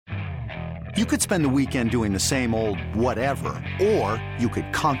You could spend the weekend doing the same old whatever, or you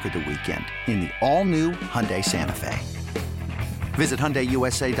could conquer the weekend in the all-new Hyundai Santa Fe. Visit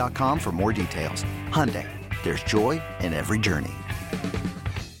HyundaiUSA.com for more details. Hyundai, there's joy in every journey.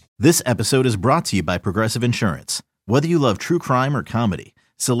 This episode is brought to you by Progressive Insurance. Whether you love true crime or comedy,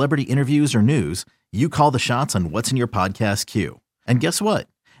 celebrity interviews or news, you call the shots on what's in your podcast queue. And guess what?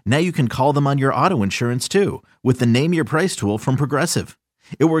 Now you can call them on your auto insurance too with the Name Your Price tool from Progressive.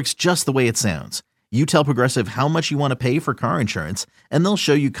 It works just the way it sounds. You tell Progressive how much you want to pay for car insurance, and they'll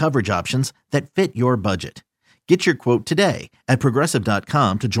show you coverage options that fit your budget. Get your quote today at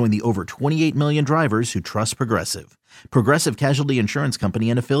Progressive.com to join the over 28 million drivers who trust Progressive. Progressive Casualty Insurance Company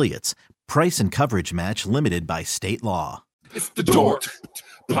and Affiliates. Price and coverage match limited by state law. It's the Dork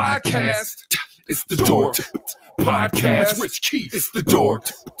Podcast. It's the Dork Podcast. Rich Keith. It's the Dork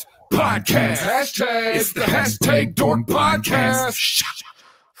Podcast. Hashtag. It's the hashtag Dork Podcast.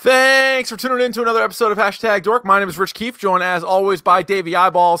 Thanks for tuning in to another episode of Hashtag Dork. My name is Rich Keefe, joined as always by Davey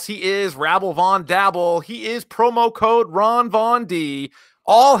Eyeballs. He is Rabble Von Dabble. He is promo code Ron Von D.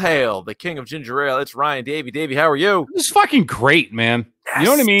 All hail the king of ginger ale. It's Ryan Davey. Davey, how are you? This is fucking great, man. Yes. You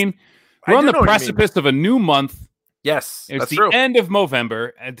know what I mean? We're on the precipice of a new month. Yes, it's that's the true. End of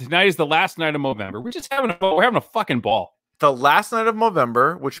November, and tonight is the last night of November. We're having a fucking ball. The last night of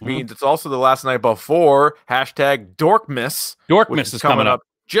November, which means it's also the last night before Hashtag Dorkmas. Dorkmas is coming up.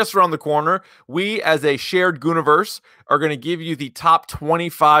 Just around the corner. We, as a shared Gooniverse, are going to give you the top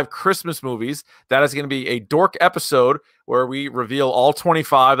 25 Christmas movies. That is going to be a Dork episode where we reveal all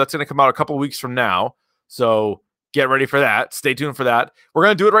 25. That's going to come out a couple weeks from now. So get ready for that. Stay tuned for that. We're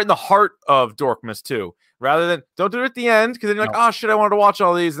going to do it right in the heart of Dorkmas, too. Rather than, don't do it at the end, because then you're like, oh, shit, I wanted to watch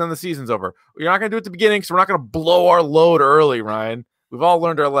all these, and then the season's over. You're not going to do it at the beginning, so we're not going to blow our load early, Ryan. We've all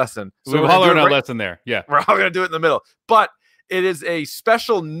learned our lesson. So we've all learned our lesson there. Yeah. We're all going to do it in the middle. But it is a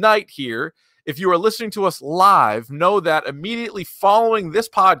special night here. If you are listening to us live, know that immediately following this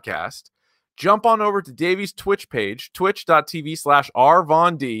podcast, jump on over to Davey's Twitch page,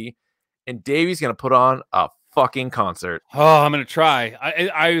 twitch.tv/rvond, and Davey's going to put on a fucking concert. Oh, I'm going to try.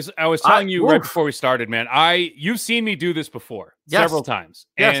 I was telling you right before we started, man, you've seen me do this before several times.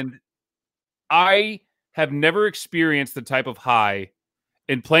 Yes. And I have never experienced the type of high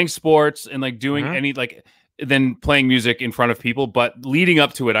in playing sports and like doing any like than playing music in front of people, but leading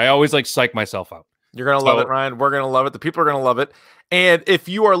up to it, I always like psych myself out. You're going to love it, Ryan. We're going to love it. The people are going to love it. And if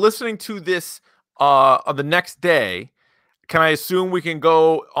you are listening to this on the next day, can I assume we can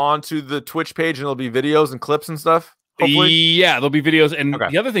go onto the Twitch page and there'll be videos and clips and stuff? Hopefully? Yeah, there'll be videos. And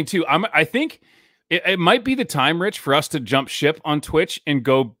the other thing too, I think it might be the time, Rich, for us to jump ship on Twitch and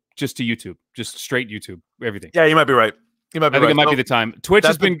go just to YouTube, just straight YouTube, everything. Yeah, you might be right. I think it might be the time. Twitch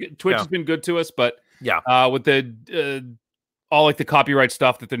has been good to us, but with the all like the copyright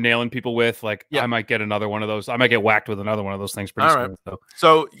stuff that they're nailing people with, like I might get another one of those. I might get whacked with another one of those things pretty soon. Right.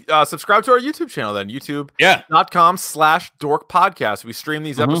 So subscribe to our YouTube channel then, youtube.com/dork podcast. We stream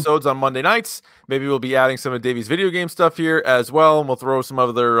these episodes on Monday nights. Maybe we'll be adding some of Davey's video game stuff here as well, and we'll throw some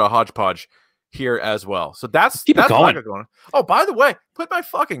other hodgepodge here as well. So that's going. Oh, by the way, put my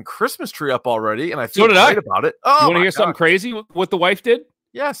fucking Christmas tree up already, and I feel great about it. Oh, you want to hear something crazy? What the wife did?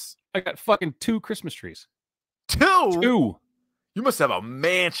 Yes, I got fucking 2 Christmas trees. 2. You must have a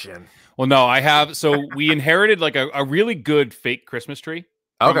mansion. Well, no, I have. So we inherited like a really good fake Christmas tree.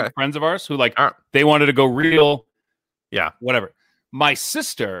 From friends of ours who they wanted to go real. Yeah, whatever. My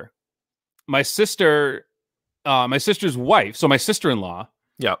sister's wife. So my sister-in-law.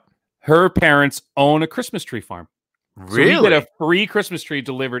 Yeah. Her parents own a Christmas tree farm. Really? So we get a free Christmas tree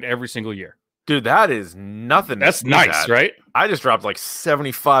delivered every single year. Dude, that is nothing. That's nice, right? I just dropped like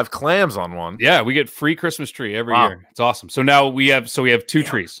 75 clams on one. Yeah, we get free Christmas tree every year. It's awesome. So now we have 2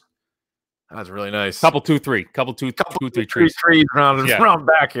 trees. That's really nice. Couple two, three trees around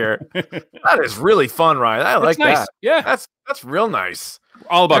back here. That is really fun, Ryan. I like nice. that. Yeah, that's real nice.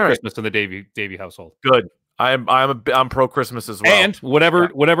 All about Christmas in the Davey household. Good. I'm pro Christmas as well. And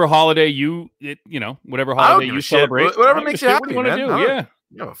whatever holiday you celebrate, whatever makes you happy, what you want to do. Yeah.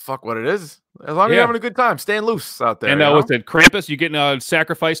 You know, fuck what it is. As long as you're having a good time, staying loose out there. And what's it, Krampus? You getting a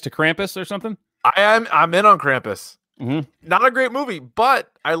sacrifice to Krampus or something? I'm in on Krampus. Not a great movie,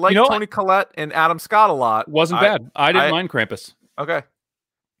 but I like Toni Collette and Adam Scott a lot. Wasn't bad. I didn't mind Krampus. Okay.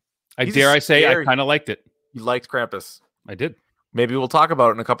 I kind of liked it. You liked Krampus. I did. Maybe we'll talk about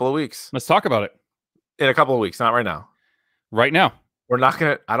it in a couple of weeks. Let's talk about it. In a couple of weeks, not right now. Right now. We're not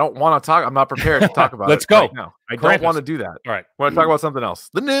going to, I don't want to talk. I'm not prepared to talk about Let's it. go. Right now. I don't want to do that. All right. I want to talk about something else.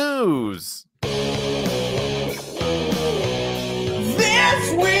 The news.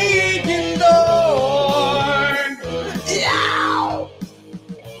 This week in Dork. Yeah.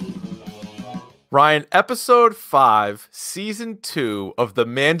 Ryan, episode 5, season 2 of The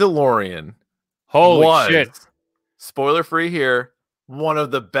Mandalorian. Holy shit. Spoiler free here. One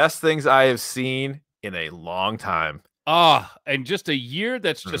of the best things I have seen in a long time. And just a year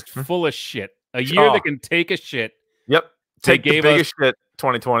that's just full of shit. A year that can take a shit. Yep. Take the biggest shit,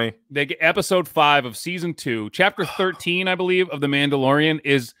 2020. They get episode 5 of season 2. Chapter 13, I believe, of The Mandalorian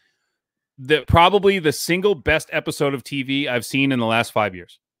is probably the single best episode of TV I've seen in the last 5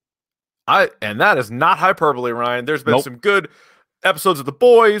 years. And that is not hyperbole, Ryan. There's been some good episodes of The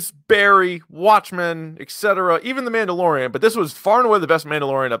Boys, Barry, Watchmen, etc., even The Mandalorian, but this was far and away the best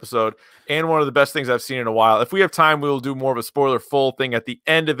Mandalorian episode and one of the best things I've seen in a while. If we have time, we will do more of a spoiler full thing at the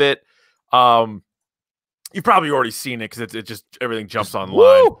end of it. You've probably already seen it because it just everything jumps online.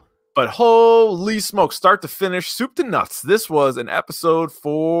 Woo! But holy smoke, start to finish, soup to nuts. This was an episode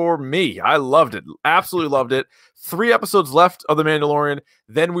for me. I loved it. Absolutely loved it. 3 episodes left of The Mandalorian.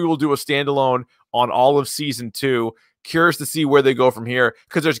 Then we will do a standalone on all of season 2. Curious to see where they go from here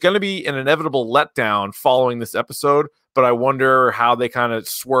because there's going to be an inevitable letdown following this episode. But I wonder how they kind of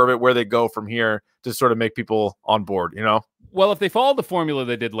swerve it, where they go from here to sort of make people on board, you know? Well, if they follow the formula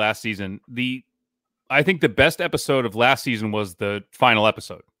they did last season, I think the best episode of last season was the final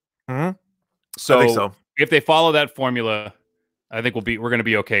episode. Mm-hmm. So, I think so if they follow that formula, I think we're going to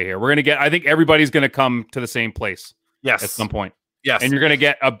be okay here. I think everybody's going to come to the same place. Yes. At some point. Yes. And you're going to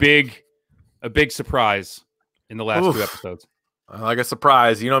get a big surprise in the last 2 episodes. I like a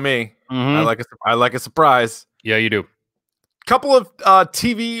surprise. You know me. Mm-hmm. I like a surprise. Yeah, you do. Couple of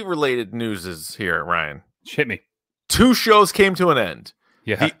TV related newses here, Ryan. Hit me. 2 shows came to an end.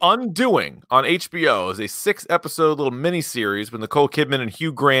 Yeah. The Undoing on HBO is a 6-episode little miniseries with Nicole Kidman and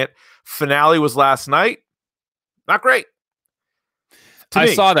Hugh Grant. Finale was last night. Not great.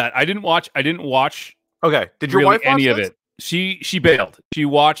 I saw that. I didn't watch. Okay. Did your wife watch any of it? She bailed. She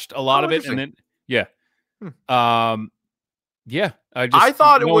watched a lot of it, and then yeah. Yeah. I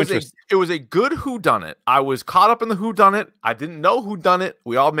thought it was a good whodunit. I was caught up in the whodunit. I didn't know whodunit.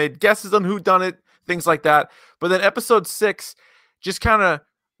 We all made guesses on whodunit, things like that. But then episode 6 just kind of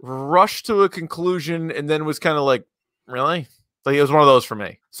rushed to a conclusion and then was kind of like, really? Like it was one of those for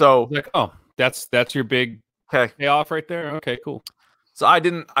me. So like, oh, that's your big payoff right there. Okay, cool. So I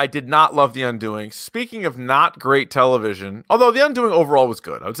did not love The Undoing. Speaking of not great television, although The Undoing overall was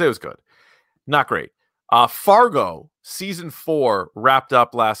good. I would say it was good. Not great. Fargo season 4 wrapped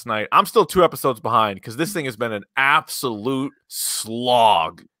up last night. I'm still 2 episodes behind because this thing has been an absolute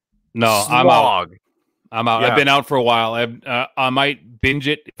slog. No, slog. I'm out. Yeah. I've been out for a while. I might binge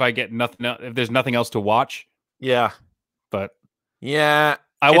it if I get nothing. If there's nothing else to watch. Yeah, but yeah,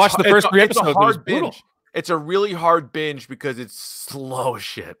 I watched the first 3 episodes. It's a hard binge. It's a really hard binge because it's slow as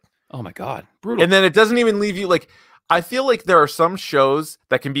shit. Oh my god, brutal. And then it doesn't even leave you like. I feel like there are some shows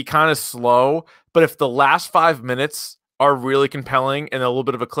that can be kind of slow, but if the last 5 minutes are really compelling and a little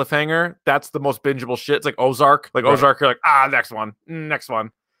bit of a cliffhanger, that's the most bingeable shit. It's like Ozark. Like Ozark, you're like, next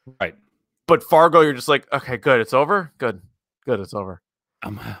one. Right. But Fargo, you're just like, okay, good, it's over. Good, it's over.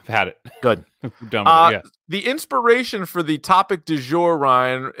 I've had it. Good. Done with it, yeah. The inspiration for the topic du jour,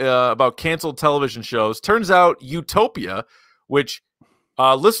 Ryan, about canceled television shows, turns out Utopia, which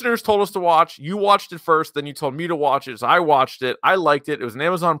listeners told us to watch. You watched it first, then you told me to watch it. So I watched it. I liked it. It was an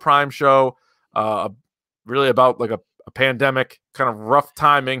Amazon Prime show, really about like a pandemic, kind of rough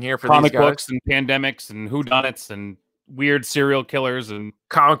timing here for comic these guys. books and pandemics and whodunits and weird serial killers and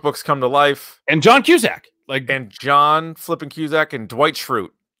comic books come to life. And John Cusack. And John flipping Cusack and Dwight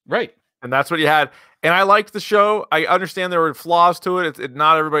Schrute. Right. And that's what you had. And I liked the show. I understand there were flaws to it.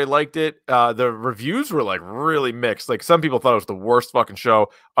 Not everybody liked it. The reviews were like really mixed. Like some people thought it was the worst fucking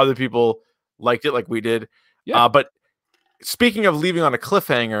show. Other people liked it like we did. Yeah. But speaking of leaving on a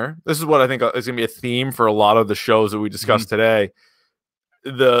cliffhanger, this is what I think is going to be a theme for a lot of the shows that we discussed today.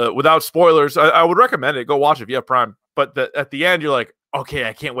 Without spoilers, I would recommend it. Go watch it if you have Prime. But at the end, you're like, okay,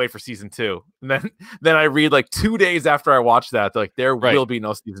 I can't wait for season 2. And then I read like 2 days after I watched that, like there will be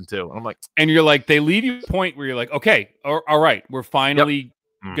no season 2. And I'm like, and you're like, they leave you a point where you're like, okay, all right, we're finally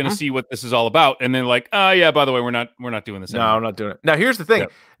going to see what this is all about. And then like, yeah, by the way, we're not doing this anymore. No, I'm not doing it. Now, here's the thing.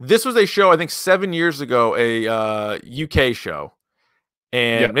 This was a show, I think 7 years ago, a UK show,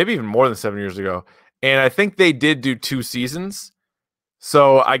 and maybe even more than 7 years ago. And I think they did do 2 seasons.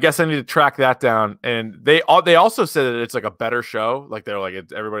 So I guess I need to track that down. And they also said that it's like a better show. Like they're like,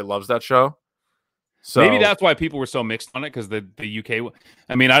 everybody loves that show. So maybe that's why people were so mixed on it, because the UK.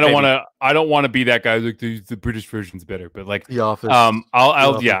 I mean, I don't want to be that guy like the British version's better, but like The Office.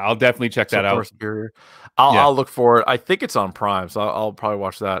 I'll definitely check that out. Superior. I'll look for it. I think it's on Prime, so I'll probably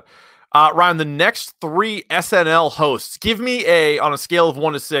watch that. Ryan, the next 3 SNL hosts. Give me on a scale of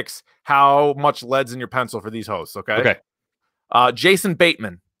 1 to 6, how much lead's in your pencil for these hosts. Okay. Jason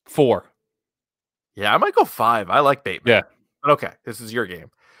Bateman. 4. Yeah, I might go 5. I like Bateman. Yeah. But okay, this is your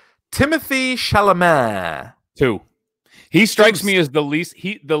game. Timothy Chalamet. 2. He strikes me as the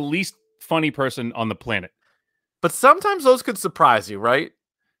least funny person on the planet. But sometimes those could surprise you, right?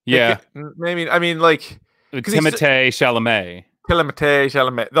 Yeah. Maybe. I mean, like Timothée Chalamet.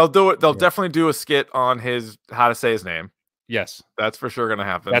 Chalamet. They'll do it. They'll definitely do a skit on how to say his name. Yes, that's for sure going to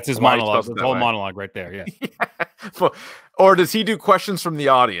happen. That's his monologue. The whole monologue right there. Yeah. Yeah. Or does he do questions from the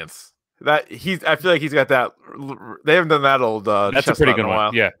audience? I feel like he's got that. They haven't done that old. That's a pretty good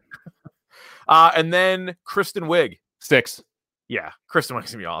one. Yeah. And then Kristen Wiig. 6. Yeah, Kristen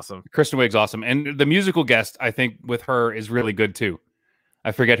Wiig's gonna be awesome. Kristen Wiig's awesome, and the musical guest I think with her is really good too.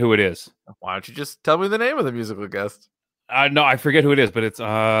 I forget who it is. Why don't you just tell me the name of the musical guest? No, I forget who it is, but it's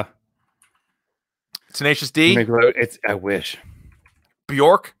Tenacious D. I wish.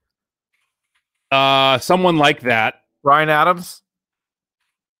 Bjork. Someone like that. Bryan Adams.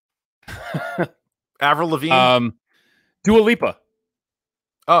 Avril Lavigne. Dua Lipa.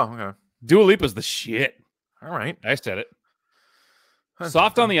 Oh, okay. Dua Lipa's the shit. All right, I said it.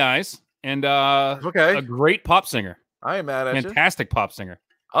 Soft on the eyes and a great pop singer. I am mad at you. Fantastic pop singer.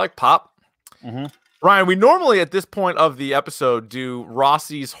 I like pop. Mm-hmm. Ryan, we normally at this point of the episode do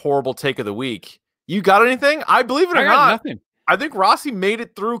Rossi's horrible take of the week. You got anything? I believe it or not. Nothing. I think Rossi made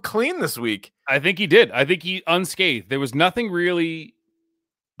it through clean this week. I think he did. I think he unscathed. There was nothing really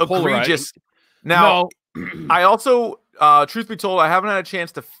egregious. Now, I also, truth be told, I haven't had a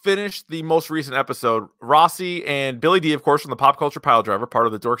chance to finish the most recent episode. Rossi and Billy D, of course, from the Pop Culture Pile Driver, part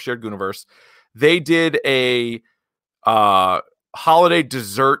of the Dork Shared Gooniverse, they did a holiday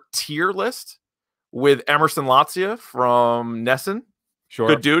dessert tier list with Emerson Latzia from Nessun. Sure.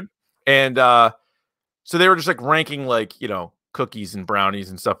 Good dude. And so they were just like ranking cookies and brownies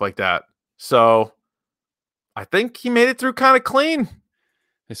and stuff like that. So I think he made it through kind of clean.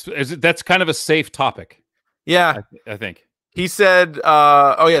 That's kind of a safe topic. Yeah. I think. He said,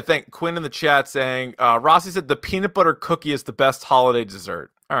 thank Quinn in the chat saying, Rossi said the peanut butter cookie is the best holiday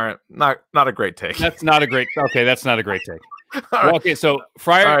dessert. All right. Not a great take. That's not a great take. Right. Okay, so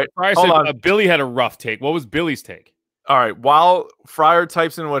Fryer said Billy had a rough take. What was Billy's take? All right, while Fryer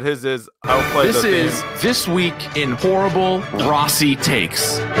types in what his is, I'll play This week in horrible Rossi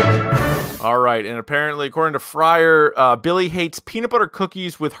takes. All right, and apparently, according to Fryer, Billy hates peanut butter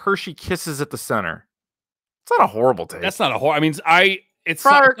cookies with Hershey Kisses at the center. It's not a horrible take. That's not a horrible. I mean, it's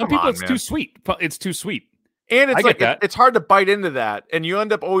Fryer, some people. It's too sweet. It's too sweet. And it's it's hard to bite into that, and you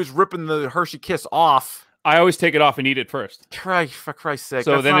end up always ripping the Hershey Kiss off. I always take it off and eat it first. For Christ's sake!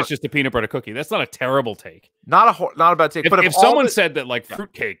 So then it's just a peanut butter cookie. That's not a terrible take. Not a bad take. But if someone said that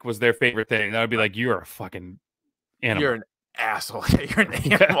fruitcake was their favorite thing, that would be like, you're a fucking animal. You're an asshole. You're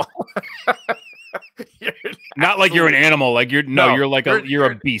an animal. Not like you're an animal. Like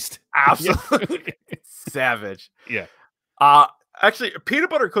you're a beast. Absolutely savage. Yeah. Actually, a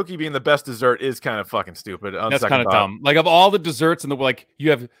peanut butter cookie being the best dessert is kind of fucking stupid. That's kind of dumb. Like of all the desserts in the you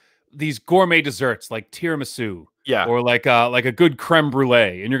have these gourmet desserts like tiramisu, or like a good creme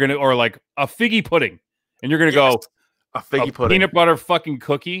brulee, and you're gonna or like a figgy pudding, and you're gonna go a figgy pudding, peanut butter fucking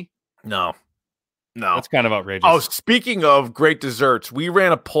cookie. No, that's kind of outrageous. Oh, speaking of great desserts, we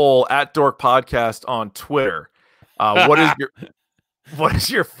ran a poll at Dork Podcast on Twitter. What is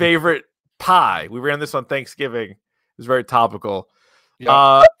your favorite pie? We ran this on Thanksgiving. It was very topical.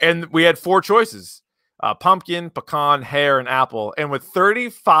 Yep. And we had 4 choices. Pumpkin, pecan, hair, and apple. And with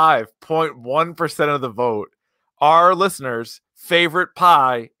 35.1% of the vote, our listeners' favorite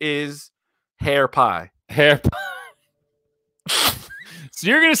pie is hair pie. Hair pie. So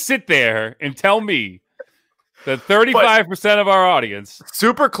you're going to sit there and tell me that 35% of our audience.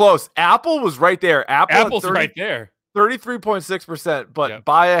 Super close. Apple was right there. Apple's right there. 33.6%, but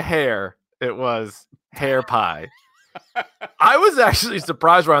by a hair, it was hair pie. I was actually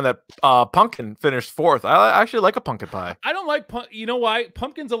surprised around that pumpkin finished 4th. I actually like a pumpkin pie. I don't like you know why?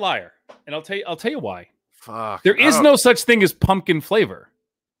 Pumpkin's a liar, and I'll tell you why. Fuck. There is no such thing as pumpkin flavor.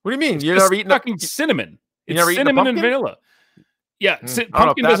 What do you mean? You never eaten fucking cinnamon? It's cinnamon and vanilla. Yeah,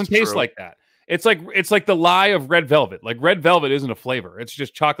 pumpkin doesn't taste like that. It's like the lie of red velvet. Like red velvet isn't a flavor. It's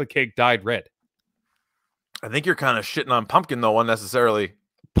just chocolate cake dyed red. I think you're kind of shitting on pumpkin though unnecessarily.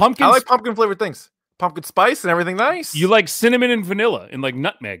 I like pumpkin flavored things. Pumpkin spice and everything nice. You like cinnamon and vanilla and like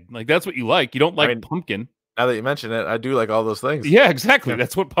nutmeg. Like that's what you like. You don't like pumpkin. Now that you mention it, I do like all those things. Yeah, exactly.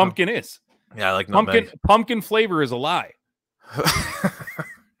 That's what pumpkin is. Yeah, I like nutmeg. Pumpkin flavor is a lie. All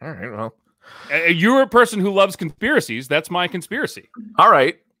right, well. You're a person who loves conspiracies. That's my conspiracy. All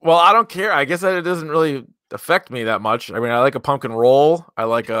right. Well, I don't care. I guess that it doesn't really affect me that much. I mean, I like a pumpkin roll. I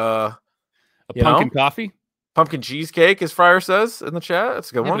like a pumpkin coffee, pumpkin cheesecake, as Fryer says in the chat. That's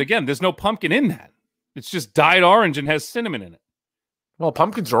a good one. But again, there's no pumpkin in that. It's just dyed orange and has cinnamon in it. Well,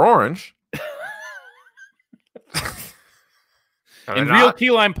 pumpkins are orange. And real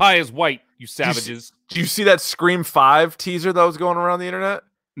key lime pie is white, you savages. Do you see that Scream 5 teaser that was going around the internet?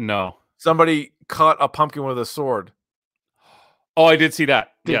 No. Somebody cut a pumpkin with a sword. Oh, I did see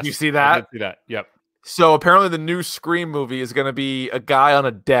that. Did you see that? I did see that. Yep. So apparently the new Scream movie is going to be a guy on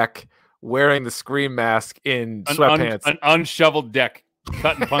a deck wearing the Scream mask in sweatpants. An unshoveled deck,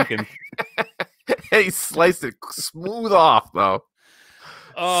 cutting pumpkin. He sliced it smooth off, though.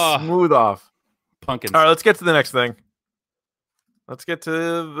 Smooth off. Pumpkins. All right, let's get to the next thing. Let's get to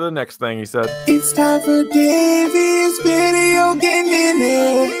the next thing, he said. It's time for Davey's Video Game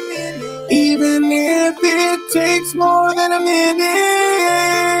Minute. Even if it takes more than a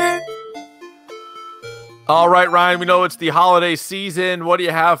minute. All right, Ryan, we know it's the holiday season. What do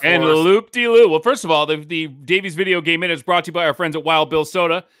you have for us? Loop-de-loo. Well, first of all, the Davey's Video Game Minute is brought to you by our friends at Wild Bill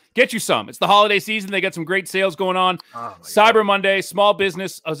Soda. Get you some. It's the holiday season. They got some great sales going on. Cyber Monday, small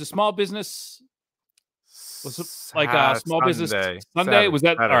business. Was it small business? Was it like a small business Sunday? Was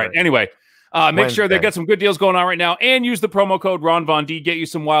that? Saturday. All right. Anyway, make sure they got some good deals going on right now, and use the promo code Ron Von D. Get you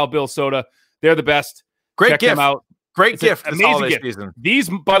some Wild Bill Soda. They're the best. Great Check gift. them out. Great It's gift. Amazing gift. Season. These,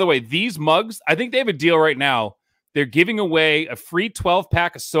 by the way, these mugs. I think they have a deal right now. They're giving away a free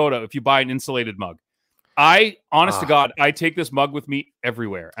 12-pack of soda if you buy an insulated mug. Honest to God, I take this mug with me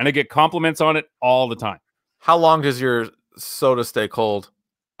everywhere, and I get compliments on it all the time. How long does your soda stay cold?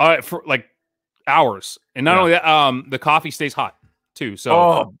 For like hours, and not only that, the coffee stays hot too.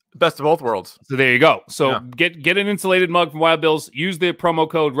 So, best of both worlds. So there you go. So get an insulated mug from Wild Bills. Use the promo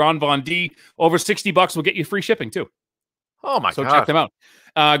code Ron Von D. Over $60 will get you free shipping too. Oh my god! So check them out.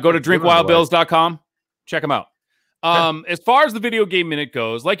 Go to drinkwildbills.com. Check them out. As far as the video game minute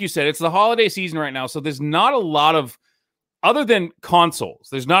goes, like you said, it's the holiday season right now, so there's not a lot of, other than consoles,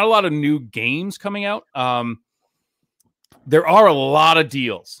 there's not a lot of new games coming out. There are a lot of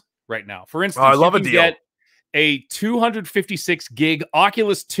deals right now. For instance, I love a deal. Get a 256 gig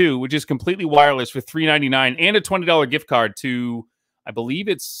Oculus 2, which is completely wireless, for $399, and a $20 gift card to, I believe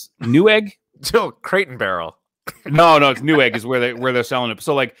it's Newegg. To Crate and Barrel. No, it's Newegg is where they're selling it.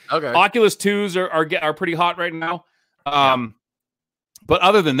 So like, Oculus 2s are pretty hot right now. But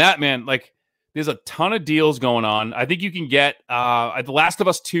other than that, man, like there's a ton of deals going on. I think you can get The Last of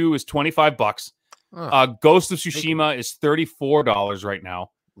Us 2 is $25. Ghost of Tsushima is $34 right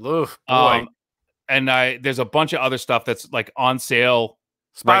now. Oof, boy. And there's a bunch of other stuff that's like on sale.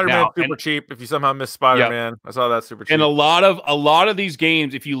 Spider-Man super cheap. If you somehow miss Spider-Man, I saw that super cheap. And a lot of these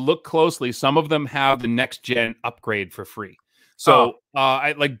games, if you look closely, some of them have the next gen upgrade for free. So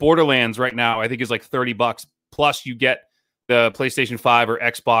I like Borderlands right now, I think is like $30. Plus you get the PlayStation 5 or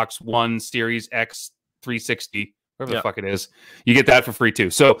Xbox One Series X 360, whatever the fuck it is. You get that for free too.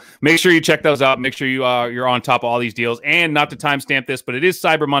 So make sure you check those out. Make sure you're on top of all these deals. And not to timestamp this, but it is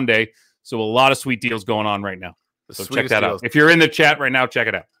Cyber Monday, so a lot of sweet deals going on right now. So check that out. If you're in the chat right now, check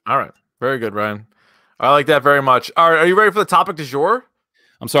it out. All right. Very good, Ryan. I like that very much. All right. Are you ready for the topic du jour?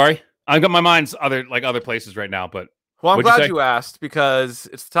 I'm sorry. I've got my mind's other places right now, but well, I'm glad you asked because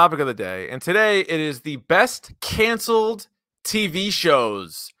it's the topic of the day. And today it is the best canceled TV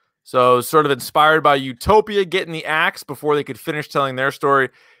shows. So sort of inspired by Utopia getting the axe before they could finish telling their story.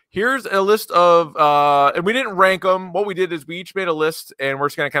 Here's a list of, and we didn't rank them. What we did is we each made a list, and we're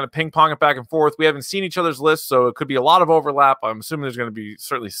just going to kind of ping pong it back and forth. We haven't seen each other's lists, so it could be a lot of overlap. I'm assuming there's going to be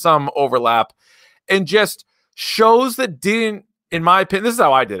certainly some overlap. And just shows that didn't, in my opinion, this is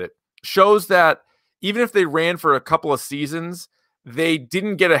how I did it. Shows that even if they ran for a couple of seasons, they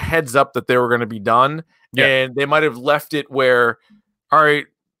didn't get a heads up that they were going to be done. Yeah. And they might have left it where, all right,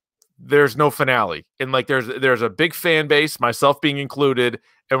 there's no finale. And like there's a big fan base, myself being included,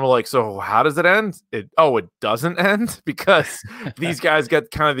 and we're like, so how does it end? It doesn't end because these guys get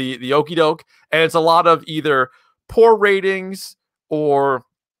kind of the okey doke. And it's a lot of either poor ratings or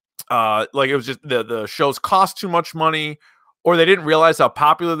like it was just the shows cost too much money, or they didn't realize how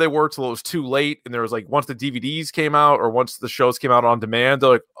popular they were till it was too late. And there was like, once the DVDs came out or once the shows came out on demand,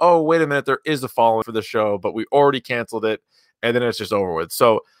 they're like, oh, wait a minute, there is a following for the show, but we already canceled it. And then it's just over with.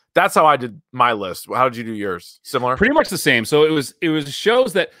 So that's how I did my list. How did you do yours? Similar? Pretty much the same. So it was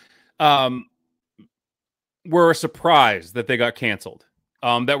shows that were surprised that they got canceled,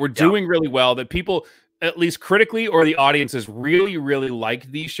 that were doing really well, that people, at least critically or the audiences, really, really liked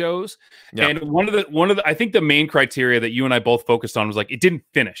these shows. Yeah. And one of the I think the main criteria that you and I both focused on was like it didn't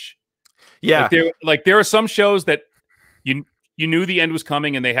finish. Yeah. Like there are some shows that you you knew the end was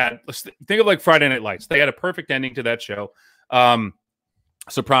coming, and they had, think of like Friday Night Lights. They had a perfect ending to that show.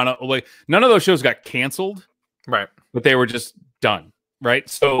 Soprano, like none of those shows got canceled, right? But they were just done, right?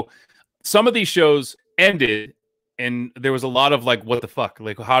 So some of these shows ended, and there was a lot of like, what the fuck?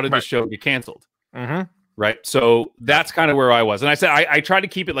 Like, how did this show get canceled? Mm-hmm. Right. So that's kind of where I was. And I said, I tried to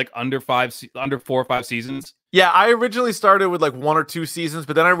keep it like under 4 or 5 seasons. Yeah. I originally started with like 1 or 2 seasons,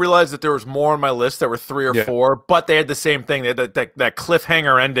 but then I realized that there was more on my list that were 3 or 4, but they had the same thing. They had that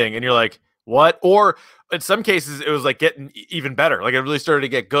cliffhanger ending, and you're like, what? Or in some cases, it was like getting even better. Like it really started to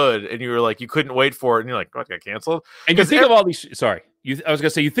get good, and you were like, you couldn't wait for it, and you're like, what, got canceled? And you think of all these, I was going to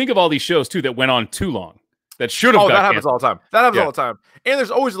say, you think of all these shows too that went on too long. That should have. Oh, that happens all the time. That happens all the time. And there's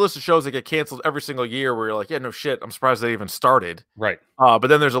always a list of shows that get canceled every single year where you're like, yeah, no shit. I'm surprised they even started. Right. But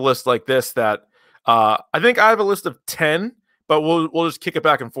then there's a list like this that I think I have a list of 10, but we'll just kick it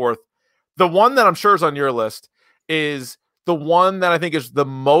back and forth. The one that I'm sure is on your list is the one that I think is the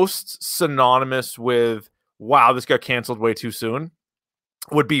most synonymous with, wow, this got canceled way too soon,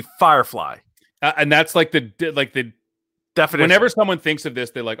 would be Firefly. And that's like the definition. Whenever someone thinks of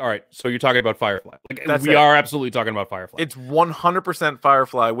this, they're like, all right, so you're talking about Firefly. Like, we are absolutely talking about Firefly. It's 100%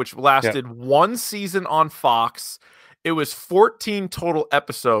 Firefly, which lasted 1 season on Fox. It was 14 total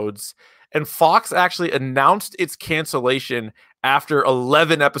episodes, and Fox actually announced its cancellation after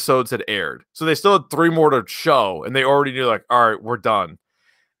 11 episodes had aired. So they still had 3 more to show, and they already knew, like, all right, we're done.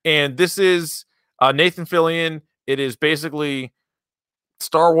 And this is Nathan Fillion. It is basically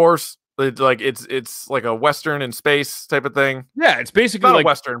Star Wars. It's like a Western in space type of thing. Yeah, it's basically not like a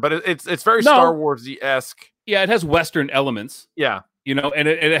Western, but it's very Star Wars-esque. Yeah, it has Western elements. Yeah, you know, and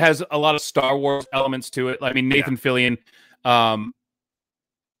it has a lot of Star Wars elements to it. I mean, Nathan Fillion,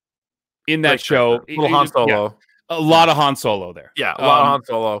 in that show, little Han Solo, a lot of Han Solo there. Yeah, a lot of Han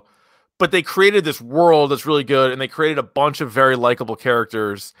Solo. But they created this world that's really good, and they created a bunch of very likable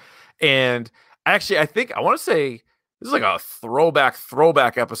characters. And actually, I think I want to say, this is like a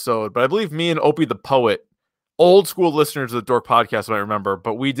throwback episode, but I believe me and Opie the Poet, old school listeners of the Dork Podcast might remember,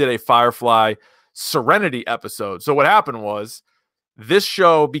 but we did a Firefly Serenity episode. So what happened was this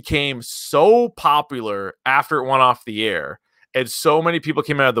show became so popular after it went off the air, and so many people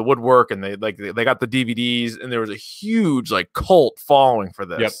came out of the woodwork, and they got the DVDs, and there was a huge like cult following for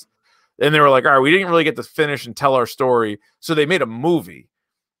this. Yep. And they were like, all right, we didn't really get to finish and tell our story, so they made a movie.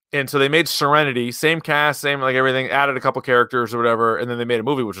 And so they made Serenity, same cast, same like everything, added a couple characters or whatever, and then they made a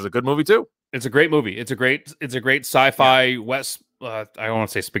movie, which was a good movie too. It's a great movie. It's a great sci-fi west. I don't want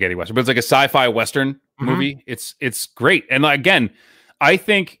to say spaghetti western, but it's like a sci-fi western movie. It's great. And again, I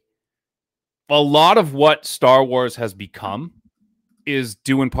think a lot of what Star Wars has become is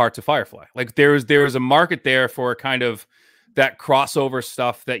due in part to Firefly. Like there's a market there for kind of that crossover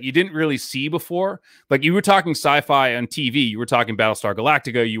stuff that you didn't really see before. Like you were talking sci-fi on TV, you were talking Battlestar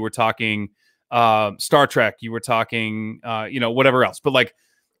Galactica, you were talking Star Trek, you were talking whatever else. But like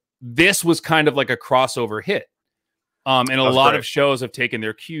this was kind of like a crossover hit. And a lot of shows have taken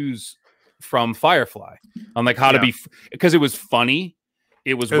their cues from Firefly on like how to be, because it was funny,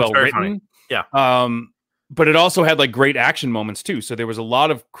 it was well written. Yeah. But it also had like great action moments too. So there was a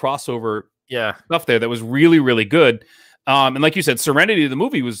lot of crossover stuff there that was really, really good. And like you said, Serenity, the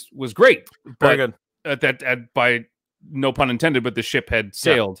movie was great. Very good. By no pun intended, but the ship had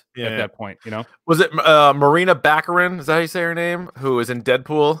sailed at that point. You know, was it Marina Baccarin? Is that how you say her name? Who is in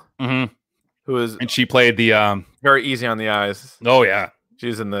Deadpool? Mm-hmm. And she played the very easy on the eyes. Oh yeah,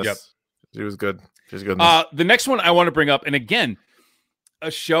 she's in this. Yep. She was good. She's good. The next one I want to bring up, and again,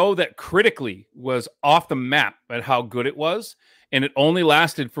 a show that critically was off the map at how good it was, and it only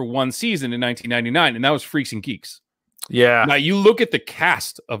lasted for 1 season in 1999, and that was Freaks and Geeks. Yeah. Now you look at the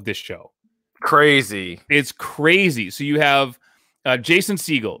cast of this show. Crazy. It's crazy. So you have Jason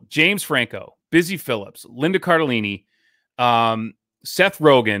Segel, James Franco, Busy Phillips, Linda Cardellini, Seth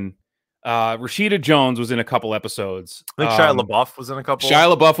Rogen, Rashida Jones was in a couple episodes. I think Shia LaBeouf was in a couple.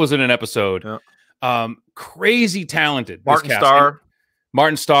 Shia LaBeouf was in an episode. Yeah. Crazy talented.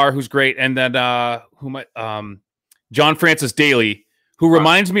 Martin Starr, who's great, and then John Francis Daly, who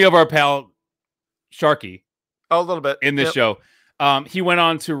reminds me of our pal Sharky. Oh, a little bit in this show. He went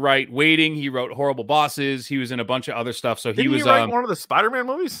on to write Waiting. He wrote Horrible Bosses. He was in a bunch of other stuff. So Didn't he write one of the Spider-Man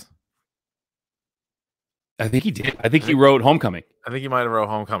movies? I think he did. I think he wrote Homecoming. I think he might have wrote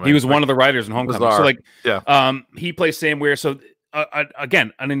Homecoming. He was one of the writers in Homecoming. Bizarre. So he plays Sam Weir. So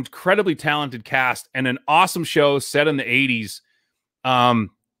again, an incredibly talented cast and an awesome show set in the 80s.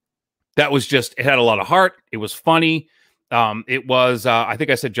 That was just, it had a lot of heart. It was funny. It was, I think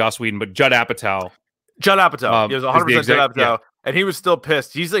I said Joss Whedon, but Judd Apatow. He was 100% Judd Apatow, and he was still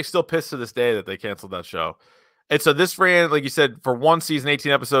pissed. He's like still pissed to this day that they canceled that show. And so this ran, like you said, for one season,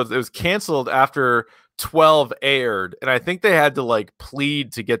 18 episodes. It was canceled after 12 aired, and I think they had to like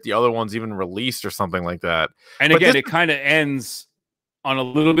plead to get the other ones even released or something like that. And But again, this- it kind of ends on a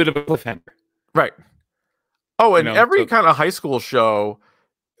little bit of a cliffhanger. Right. Oh, and You know, every so- kind of high school show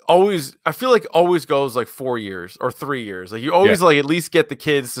always, I feel like always goes like 4 years or 3 years. Like you always like at least get the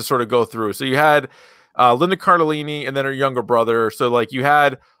kids to sort of go through. So you had Linda Cardellini and then her younger brother. So like you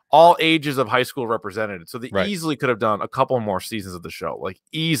had all ages of high school represented. So they Right. easily could have done a couple more seasons of the show, like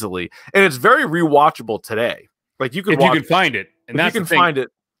easily. And it's very rewatchable today. Like you can If watch, you can find it, and if that's you can the thing. find it.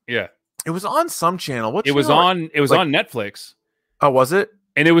 Yeah, It was on some channel. What it was channel? on. It was like- on Netflix, Oh, was it?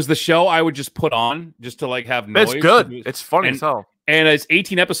 and it was the show I would just put on just to like have noise. It's good. It was- It's funny and- as hell. and it's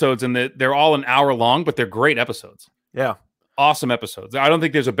 18 episodes, and they're all an hour long, but they're great episodes. Yeah. Awesome episodes. I don't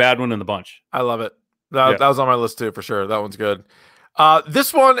think there's a bad one in the bunch. I love it. That was on my list too, for sure. That one's good.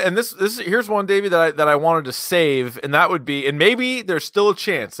 This one, and this here's one, Davey, that I wanted to save, and that would be, and maybe there's still a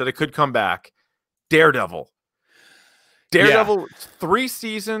chance that it could come back. Daredevil. Daredevil, 3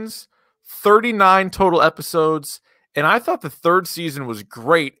 seasons, 39 total episodes, and I thought the third season was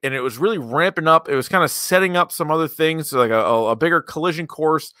great, and it was really ramping up. It was kind of setting up some other things, like a bigger collision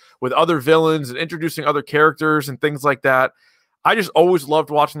course with other villains and introducing other characters and things like that. I just always loved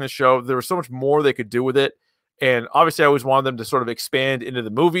watching this show. There was so much more they could do with it. And obviously, I always wanted them to sort of expand into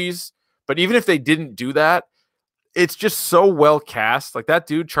the movies. But even if they didn't do that, it's just so well cast. Like that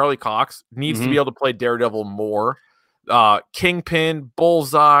dude, Charlie Cox, needs to be able to play Daredevil more. Kingpin,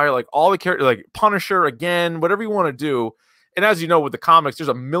 Bullseye, like all the characters, like Punisher again, whatever you want to do. And as you know, with the comics, there's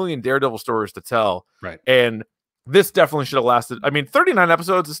a million Daredevil stories to tell. Right. And this definitely should have lasted. I mean, 39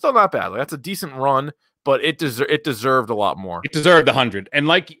 episodes is still not bad. Like that's a decent run, but it deserved a lot more. It deserved 100. And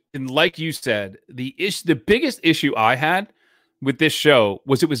like you said, the biggest issue I had with this show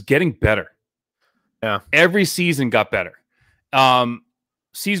was it was getting better. Yeah. Every season got better.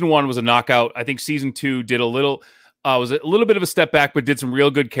 Season 1 was a knockout. I think season 2 did was a little bit of a step back, but did some real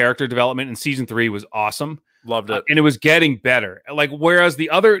good character development. And season 3 was awesome. Loved it. And it was getting better. Like, whereas the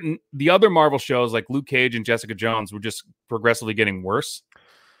other Marvel shows like Luke Cage and Jessica Jones were just progressively getting worse.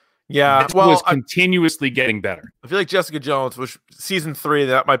 Yeah. This Well, was continuously getting better. I feel like Jessica Jones, which season 3,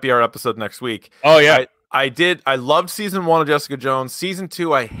 that might be our episode next week. Oh yeah. I loved season 1 of Jessica Jones. Season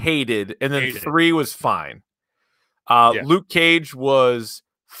 2 I hated, and then 3 was fine. Luke Cage was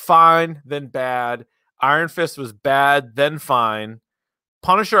fine, then bad. Iron Fist was bad, then fine.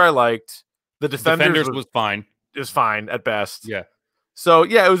 Punisher I liked. The Defenders was fine. It was fine at best. Yeah. So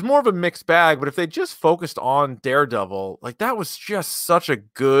yeah, it was more of a mixed bag. But if they just focused on Daredevil, like that was just such a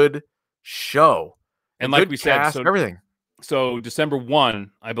good show. And A like good we said, cast, so everything. So December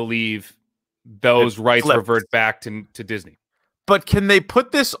 1, I believe those rights flipped. revert back to Disney. But can they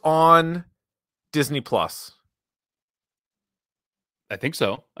put this on Disney Plus? I think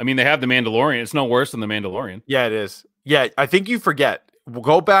so. I mean, they have The Mandalorian. It's no worse than The Mandalorian. Yeah, it is. Yeah, I think you forget. We'll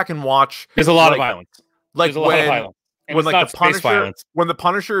go back and watch. There's a lot of Like- violence. Like There's a lot of when, violence. And when it's like not the space Punisher, violence. when the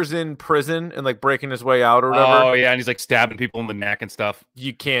Punisher's in prison and like breaking his way out or whatever, Oh yeah, and he's like stabbing people in the neck and stuff.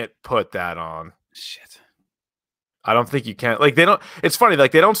 you can't put that on. Shit. I don't think you can. Like they don't. It's funny.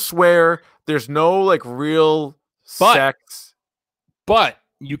 Like they don't swear. There's no like real But- sex. But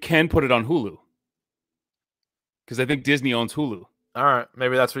you can put it on Hulu. Because I think Disney owns Hulu. All right,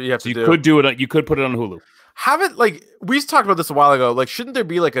 maybe that's what you have So to you do. could do it. You could put it on Hulu. Have it like we talked about this a while ago. Like, shouldn't there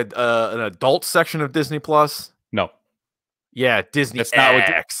be like an adult section of Disney Plus? No, Yeah, Disney That's not what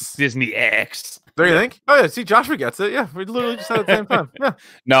X. Disney X. There you think? Oh yeah, see, Joshua gets it. Yeah, we literally just said it at the same time. Yeah,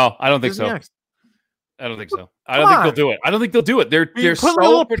 No, I don't think Disney so. X. I don't think so. I don't think they'll do it. I don't think they'll do it. They're You put so a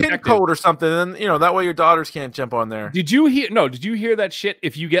little pin protective. code or something, and that way your daughters can't jump on there. Did you hear? No, did you hear that shit?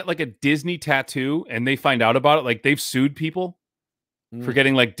 If you get like a Disney tattoo and they find out about it, like they've sued people for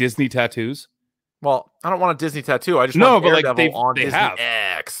getting like Disney tattoos. Well, I don't want a Disney tattoo. I just No, want but, like, Daredevil on they Disney have.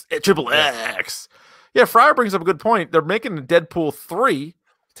 X, Triple X. Yeah, Fryer brings up a good point. They're making Deadpool 3.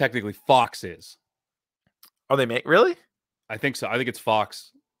 Technically, Fox is. Are they make really? I think so. I think it's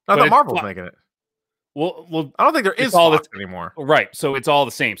Fox. I But thought it's Marvel's Fo- making it. Well, I don't think there is It's all Fox anymore. right. So it's all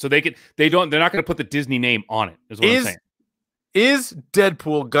the same. So they're not going to put the Disney name on it. Is what I'm saying. Is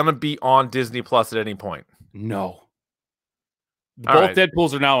Deadpool gonna be on Disney Plus at any point? No. All Both right.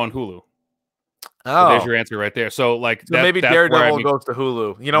 Deadpools are now on Hulu. So Oh, there's your answer right there. So like so maybe that's where Daredevil I mean- goes to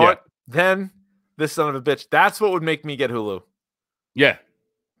Hulu. You know Yeah. what? Then this son of a bitch. That's what would make me get Hulu. Yeah.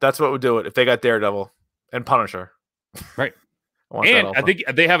 That's what would do it if they got Daredevil and Punisher. Right. I want that And I also. think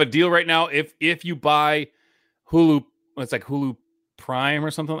they have a deal right now. If you buy Hulu, it's like Hulu Prime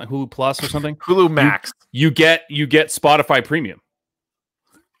or something, like Hulu Plus or something. Hulu Max. You get Spotify Premium.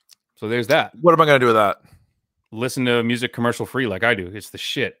 So there's that. What am I gonna do with that? listen to music commercial free like I do. It's the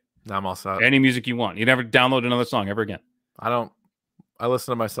shit. No, I'm all set. Any music you want. You never download another song ever again. I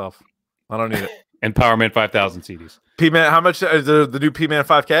listen to myself. I don't need it. And Powerman 5000 CDs. P-Man, how much is the new P-Man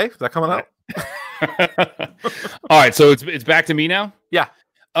 5K? Is that coming out? All right, so it's back to me now. Yeah.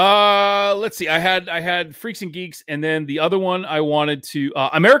 Let's see. I had Freaks and Geeks, and then the other one I wanted to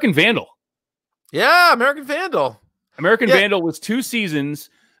American Vandal. Yeah, American Vandal. Vandal was 2 seasons,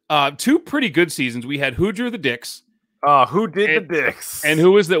 2 pretty good seasons. We had Who Drew the Dicks. Who did the dicks? And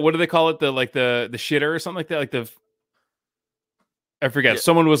who was that? What do they call it? The shitter or something like that. Like I forget. Yeah.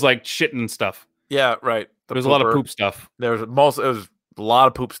 Someone was like shitting and stuff. Yeah, right. There was a lot of poop stuff. It was a lot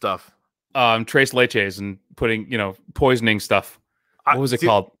of poop stuff. Trace leches and putting, poisoning stuff. What was it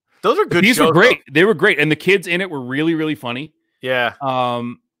called? Those are good. These shows, were great. though. They were great, and the kids in it were really, really funny. Yeah.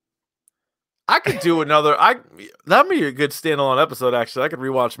 I could do another. That'd be a good standalone episode. Actually, I could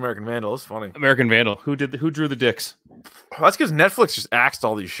rewatch American Vandal. It's funny. American Vandal. Who drew the dicks? That's because Netflix just axed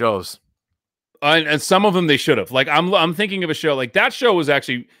all these shows. And some of them they should have. Like I'm thinking of a show like that. Show was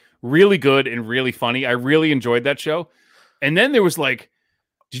actually really good and really funny. I really enjoyed that show. And then there was like,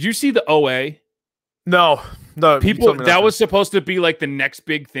 did you see the OA? No. People that was supposed to be like the next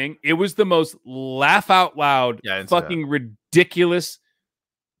big thing. It was the most laugh out loud, fucking ridiculous,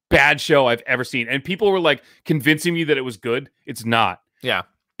 bad show I've ever seen. And people were like convincing me that it was good. It's not. Yeah.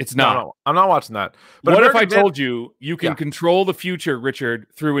 It's not. No, I'm not watching that. But what if I told you can control the future, Richard,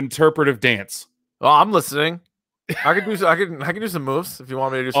 through interpretive dance? Oh, I'm listening. I can do some moves if you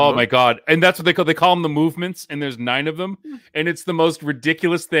want me to do some moves. My God. And that's what they call them, the movements, and there's 9 of them. And it's the most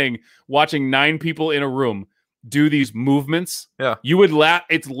ridiculous thing watching 9 people in a room do these movements. Yeah. You would laugh.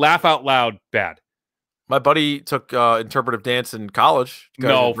 It's laugh out loud bad. My buddy took interpretive dance in college.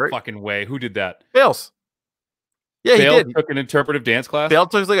 No fucking way. Who did that? Bales. Yeah, Bale he did. Took an interpretive dance class? Bale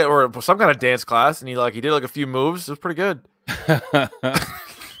took or some kind of dance class, and he did like a few moves. It was pretty good.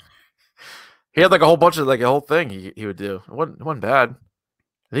 He had like a whole bunch of like a whole thing he would do. It wasn't bad.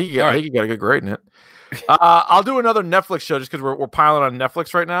 I think he got a good grade in it. I'll do another Netflix show just because we're piling on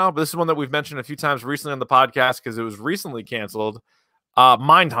Netflix right now. But this is one that we've mentioned a few times recently on the podcast because it was recently canceled.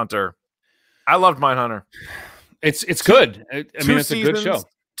 Mindhunter. I loved Mindhunter. It's good. I mean, it's a good show.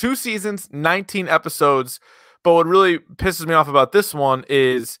 2 seasons, 19 episodes. But what really pisses me off about this one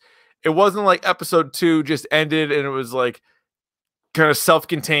is it wasn't like episode 2 just ended and it was like kind of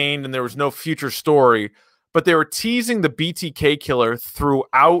self-contained and there was no future story, but they were teasing the BTK killer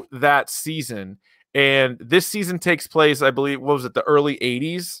throughout that season. And this season takes place, I believe, what was it, the early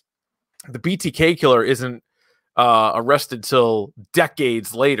 80s? The BTK killer isn't arrested till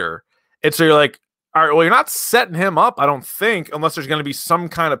decades later. And so you're like, all right, well, you're not setting him up, I don't think, unless there's going to be some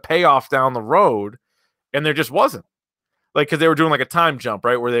kind of payoff down the road. And there just wasn't. Like, because they were doing like a time jump,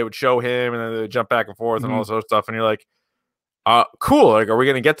 right? Where they would show him and then they would jump back and forth and all this other stuff. And you're like, cool. Like, are we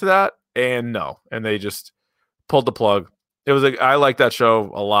going to get to that? And no. And they just pulled the plug. It was I like that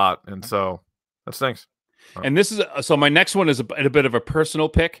show a lot. And so that stinks. And this is, so my next one is a bit of a personal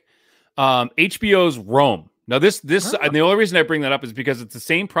pick. HBO's Rome. Now and the only reason I bring that up is because it's the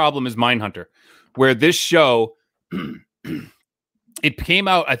same problem as Mindhunter, where this show, it came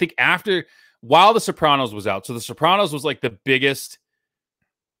out, I think while The Sopranos was out. So The Sopranos was like the biggest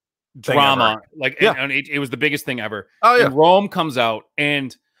drama. And it was the biggest thing ever. Oh, yeah. And Rome comes out,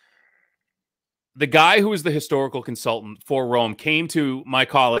 and the guy who was the historical consultant for Rome came to my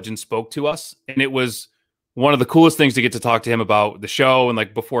college and spoke to us. And it was one of the coolest things to get to talk to him about the show and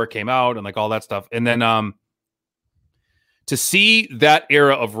like before it came out and like all that stuff. And then to see that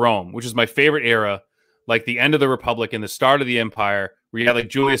era of Rome, which is my favorite era, like the end of the Republic and the start of the Empire, where you had like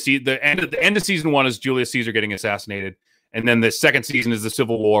Julius Caesar. The end of season 1 is Julius Caesar getting assassinated, and then the second season is the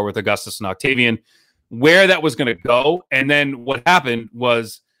Civil War with Augustus and Octavian. Where that was going to go, and then what happened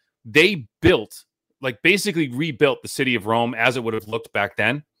was they basically rebuilt the city of Rome as it would have looked back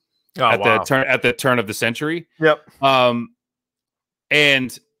then at the turn of the century. Yep.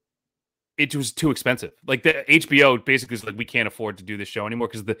 And it was too expensive. Like the HBO basically is like, we can't afford to do this show anymore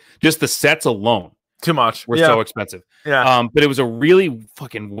because just the sets alone. Too much. Were so expensive. Yeah. But it was a really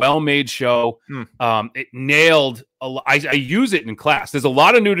fucking well-made show. It nailed I use it in class. There's a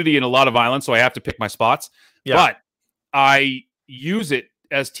lot of nudity and a lot of violence, so I have to pick my spots. Yeah. But I use it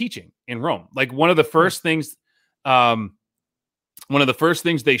as teaching in Rome. Like one of the first things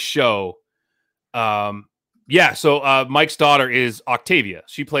they show. So Mike's daughter is Octavia.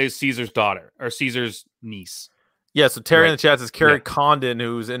 She plays Caesar's daughter or Caesar's niece. Yeah. So Terry in the chat says Carrie Condon,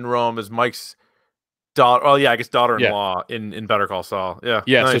 who's in Rome, is Mike's daughter. Oh yeah, I guess daughter-in-law in Better Call Saul. Yeah.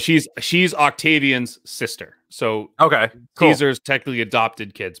 Yeah. Nice. So she's Octavian's sister. So Okay, cool. Caesar's technically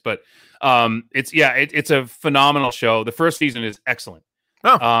adopted kids, but it's a phenomenal show. The first season is excellent.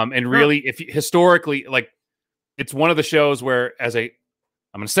 Oh, and really, if historically, like, it's one of the shows where I'm going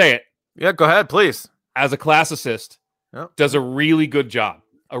to say it. Yeah, go ahead, please. As a classicist, Yep. does a really good job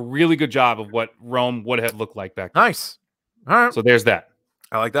of what Rome would have looked like back then. Nice. All right. So there's that.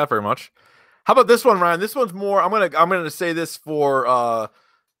 I like that very much. How about this one, Ryan? This one's more. I'm gonna say this for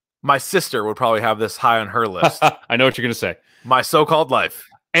my sister would probably have this high on her list. I know what you're going to say. My So-Called Life.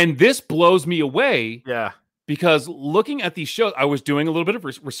 And this blows me away. Yeah. Because looking at these shows, I was doing a little bit of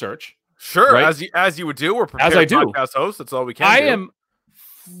research. Sure, right? as you would do. We're prepared as I do. podcast hosts. That's all we can. I do. am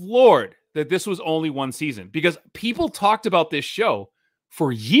floored that this was only one season because people talked about this show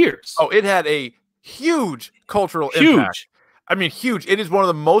for years. Oh, it had a huge cultural impact. I mean, huge. It is one of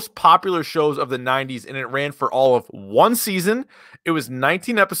the most popular shows of the 90s, and it ran for all of one season. It was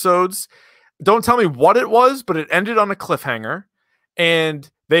 19 episodes. Don't tell me what it was, but it ended on a cliffhanger, and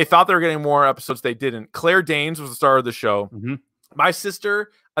they thought they were getting more episodes. They didn't. Claire Danes was the star of the show. Mm-hmm. My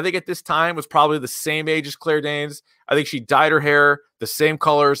sister, I think at this time, was probably the same age as Claire Danes. I think she dyed her hair the same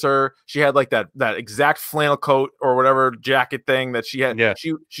color as her. She had like that exact flannel coat or whatever jacket thing that she had. Yeah.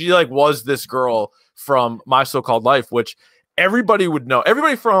 She like was this girl from My So-Called Life, which everybody would know.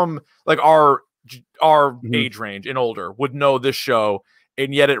 Everybody from like our Mm-hmm. age range and older would know this show.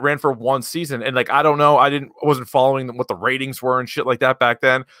 And yet it ran for one season. And like, I don't know. I wasn't following what the ratings were and shit like that back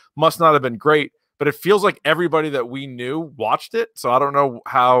then. Must not have been great. But it feels like everybody that we knew watched it. So I don't know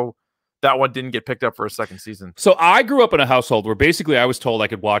how that one didn't get picked up for a second season. So I grew up in a household where basically I was told I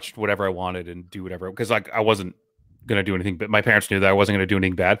could watch whatever I wanted and do whatever, because like I wasn't going to do anything, but my parents knew that I wasn't going to do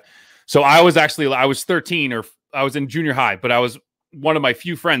anything bad. So I was 13, or I was in junior high, but I was one of my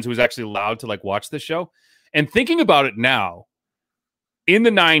few friends who was actually allowed to like watch this show. And thinking about it now, in the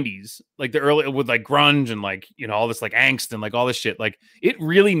 90s, like the early with like grunge and like, you know, all this like angst and like all this shit, like it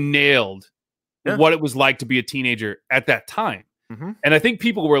really nailed what it was like to be a teenager at that time. Mm-hmm. And I think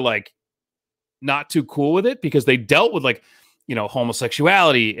people were like not too cool with it because they dealt with like, you know,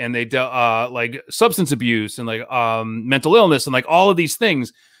 homosexuality, and they dealt like substance abuse and like mental illness and like all of these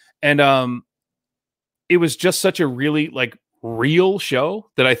things. And it was just such a really like real show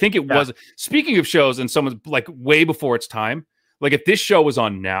that I think it was. Speaking of shows and someone's like way before its time, like if this show was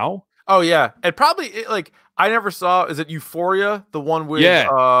on now. Oh yeah. And probably like I never saw, is it Euphoria? The one with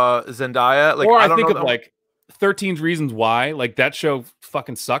Zendaya? Like, or I don't think know of like 13 Reasons Why. Like that show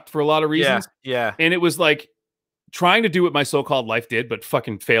fucking sucked for a lot of reasons. Yeah. And it was like trying to do what My So-Called Life did, but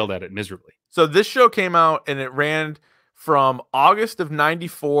fucking failed at it miserably. So this show came out and it ran from August of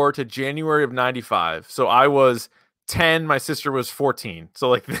 94 to January of 95. So I was 10, my sister was 14. So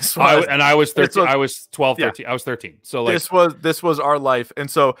like this was, I was 13. I was 12, 13. I was 13. So like this was our life.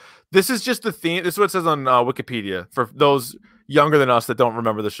 And so this is just the theme. This is what it says on Wikipedia for those younger than us that don't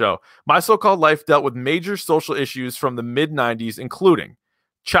remember the show. My So-Called Life dealt with major social issues from the mid 90s, including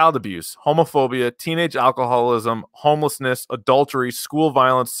child abuse, homophobia, teenage alcoholism, homelessness, adultery, school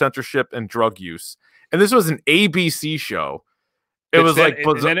violence, censorship, and drug use. And this was an ABC show.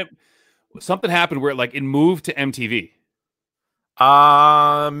 Something happened where it moved to MTV.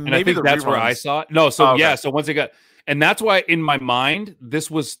 And I think that's where I saw it. No, so so once it got, and that's why in my mind this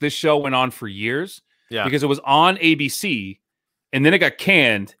show went on for years. Yeah, because it was on ABC, and then it got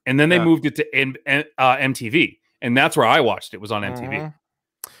canned, and then they moved it to MTV, and that's where I watched it. Was on MTV.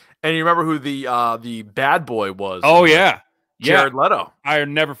 Mm-hmm. And you remember who the bad boy was? Oh yeah, Jared Leto. I'll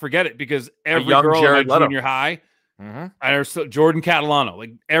never forget it because every girl in my junior high. Mm-hmm. I was Jordan Catalano,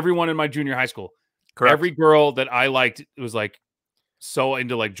 like everyone in my junior high school. Correct. Every girl that I liked was like so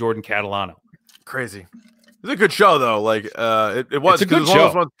into like Jordan Catalano. Crazy. It's a good show though. Like it was. It's a good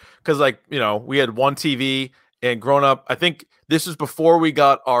show because like, you know, we had one TV, and growing up, I think this was before we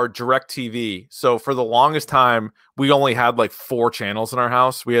got our direct TV. So for the longest time, we only had like 4 channels in our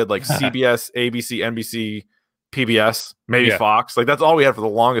house. We had like CBS, ABC, NBC, PBS, maybe Fox. Like that's all we had for the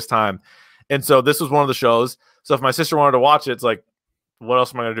longest time. And so this was one of the shows. So if my sister wanted to watch it, it's like, what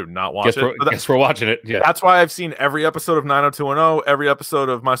else am I going to do? Not watch it? Guess we're watching it. Yeah. That's why I've seen every episode of 90210, every episode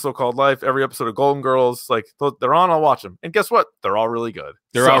of My So-Called Life, every episode of Golden Girls. Like they're on, I'll watch them. And guess what? They're all really good.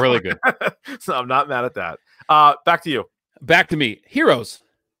 They're all really good. So I'm not mad at that. Back to you. Back to me. Heroes.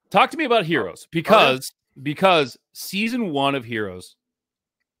 Talk to me about Heroes because season 1 of Heroes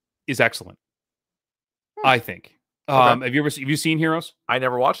is excellent. I think. Okay. Have you seen Heroes? I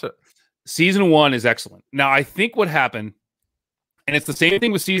never watched it. Season 1 is excellent. Now, I think what happened, and it's the same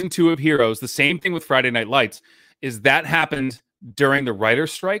thing with season 2 of Heroes, the same thing with Friday Night Lights, is that happened during the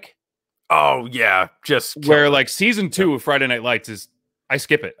writer's strike. Oh, yeah. Just where like season 2 of Friday Night Lights is, I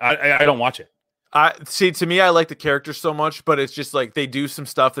skip it. I don't watch it. I see. To me, I like the characters so much, but it's just like they do some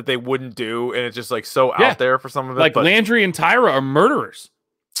stuff that they wouldn't do, and it's just like so out there for some of it. Like but, Landry and Tyra are murderers.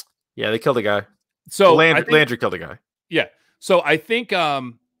 Yeah, they killed a guy. So Landry killed a guy. Yeah. So I think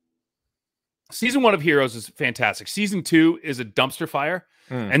season 1 of Heroes is fantastic. Season 2 is a dumpster fire.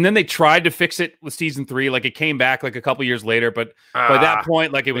 And then they tried to fix it with season 3. Like it came back like a couple years later, but by that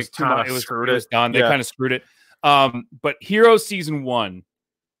point, like it was too much. It was done. They kind of screwed it. But Heroes season 1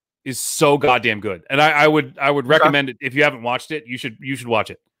 is so goddamn good, and I would recommend it. If you haven't watched it, you should watch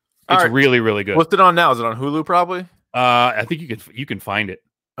it. It's really, really good. What's it on now? Is it on Hulu? Probably. I think you can find it.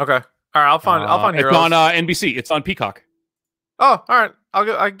 Okay. All right. I'll find Heroes. It's on NBC. It's on Peacock. Oh, all right.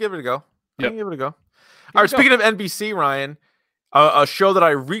 I can give it a go. I can give it a go. All right. Speaking of NBC, Ryan, a show that I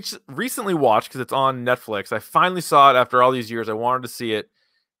recently watched because it's on Netflix. I finally saw it after all these years. I wanted to see it.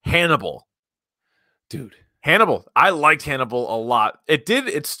 Hannibal. Dude. Hannibal. I liked Hannibal a lot.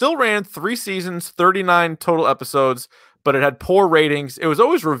 It still ran 3 seasons, 39 total episodes, but it had poor ratings. It was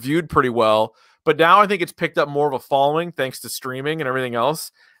always reviewed pretty well, but now I think it's picked up more of a following thanks to streaming and everything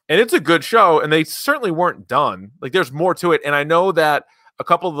else. And it's a good show, and they certainly weren't done. Like there's more to it. And I know that a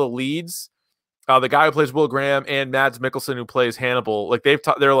couple of the leads, the guy who plays Will Graham and Mads Mikkelsen who plays Hannibal, like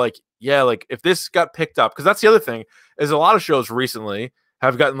they're like, yeah, like if this got picked up, because that's the other thing, is a lot of shows recently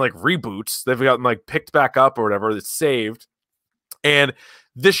have gotten like reboots. They've gotten like picked back up or whatever. That's saved, and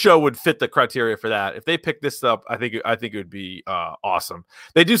this show would fit the criteria for that. If they pick this up, I think it would be awesome.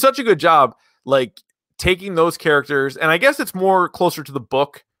 They do such a good job, like taking those characters, and I guess it's more closer to the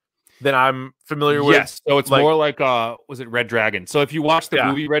book than I'm familiar with. Yes, so it's more like was it Red Dragon? So if you watch the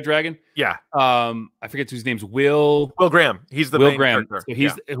movie Red Dragon, I forget whose name's Will Graham. He's the main character. So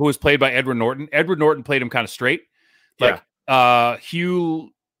who was played by Edward Norton. Edward Norton played him kind of straight. Hugh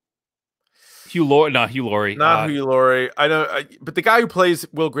Laurie. Not Hugh Laurie. I know, but the guy who plays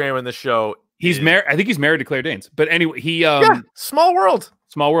Will Graham in the show, he's married. I think he's married to Claire Danes. But anyway, he small world.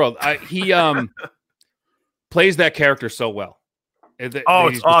 He plays that character so well. It's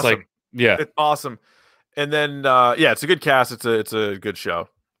awesome. Like, it's awesome. And then it's a good cast. It's a good show.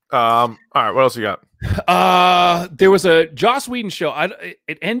 All right, what else you got? There was a Joss Whedon show.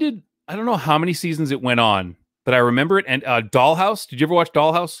 It ended. I don't know how many seasons it went on, but I remember it. And Dollhouse. Did you ever watch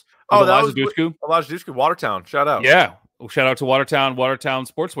Dollhouse? Oh, that was Elijah Dushku. Watertown. Shout out. Yeah, shout out to Watertown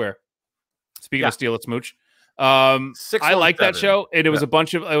Sportswear. Speaking of Steal It Smooch, I like that show. And it was a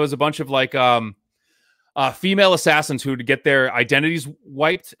bunch of like female assassins who would get their identities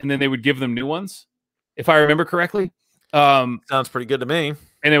wiped, and then they would give them new ones, if I remember correctly. Sounds pretty good to me.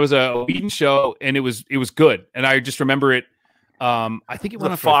 And it was a Whedon show, and it was good. And I just remember it. I think it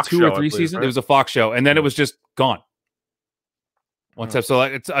went on for 2 or 3 seasons. Right? It was a Fox show, and then it was just gone. Once so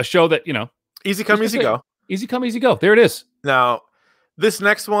like, it's a show that easy come, easy go. Easy come, easy go. There it is. Now, this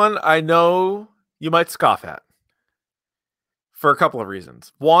next one, I know you might scoff at for a couple of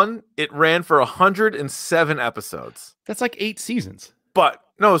reasons. One, it ran for 107 episodes. That's like 8 seasons. But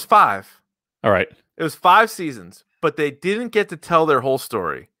no, it was 5. All right. It was 5 seasons, but they didn't get to tell their whole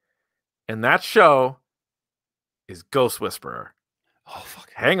story. And that show is Ghost Whisperer. Oh, fuck.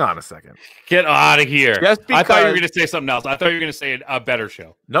 Hang on a second. Get out of here. Just because... I thought you were going to say something else. I thought you were going to say a better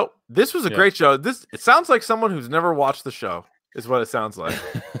show. Nope. This was a great show. It sounds like someone who's never watched the show is what it sounds like.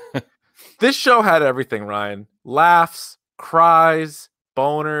 This show had everything, Ryan. Laughs, cries,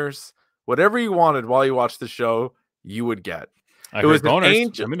 boners, whatever you wanted while you watched the show, you would get. It was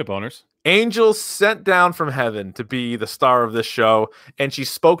boners. I'm into boners. Angel sent down from heaven to be the star of this show, and she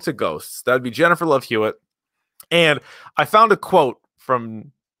spoke to ghosts. That would be Jennifer Love Hewitt. And I found a quote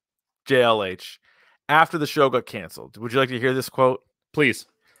from JLH after the show got canceled. Would you like to hear this quote? Please.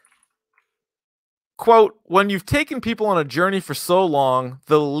 Quote, when you've taken people on a journey for so long,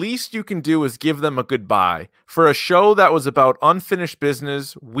 the least you can do is give them a goodbye. For a show that was about unfinished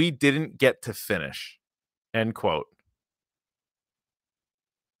business, we didn't get to finish. End quote.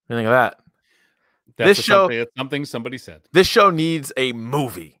 What do you think of that? That's something somebody said. This show needs a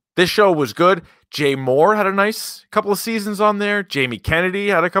movie. This show was good. Jay Moore had a nice couple of seasons on there. Jamie Kennedy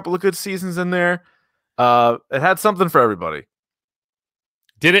had a couple of good seasons in there. It had something for everybody.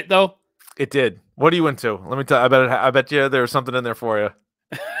 Did it though? It did. What are you into? Let me tell you. I bet you there was something in there for you.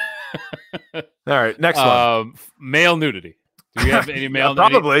 All right, next one. Male nudity. Do you have any male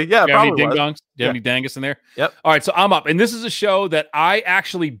nudity? Probably. Yeah, do you probably. Have any ding-dongs? Do you have any dangus in there? Yep. All right, so I'm up. And this is a show that I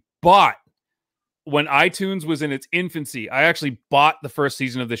actually bought when iTunes was in its infancy. I actually bought the first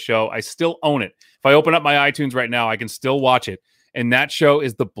season of the show. I still own it. If I open up my iTunes right now, I can still watch it. And that show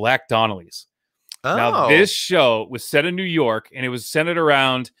is The Black Donnellys. Oh. Now, this show was set in New York, and it was centered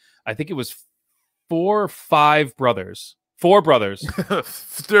around, I think it was 4 or 5 brothers, 4 brothers.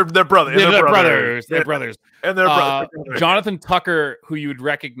 they're brothers. They're brothers. They're brothers. And they're brothers. Jonathan Tucker, who you would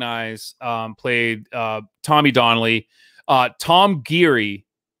recognize, played Tommy Donnelly. Tom Guiry,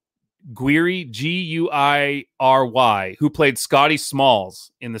 Guiry, who played Scotty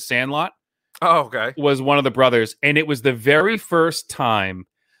Smalls in The Sandlot. Oh, okay. Was one of the brothers. And it was the very first time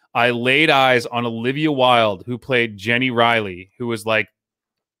I laid eyes on Olivia Wilde, who played Jenny Riley, who was like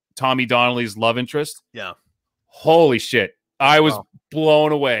Tommy Donnelly's love interest. Yeah. Holy shit. I was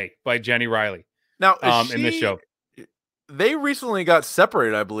blown away by Jenny Riley. Now, in this show. They recently got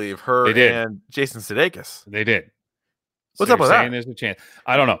separated, I believe, her and Jason Sudeikis. They did. What's up with that? There's a chance.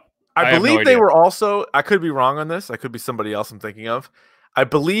 I don't know. I believe they were also, I could be wrong on this. I could be somebody else I'm thinking of. I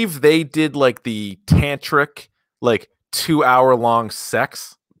believe they did like the tantric, like 2-hour-long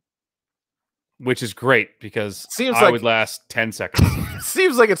sex. Which is great because I would last 10 seconds.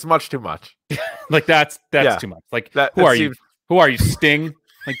 Seems like it's much too much. Like that's too much. Like who are you? Who are you, Sting?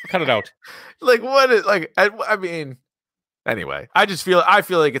 Like cut it out. Like what is like I mean anyway, I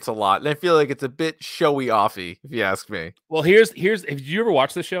feel like it's a lot. And I feel like it's a bit showy offy, if you ask me. Well, here's have you ever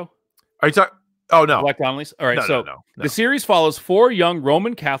watched this show? Are you talking Oh no. Black Donnellys? All right, no. The series follows 4 young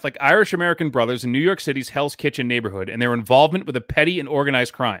Roman Catholic Irish American brothers in New York City's Hell's Kitchen neighborhood and their involvement with petty and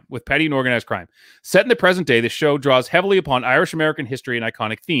organized crime. Set in the present day, the show draws heavily upon Irish American history and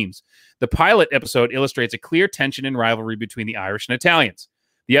iconic themes. The pilot episode illustrates a clear tension and rivalry between the Irish and Italians.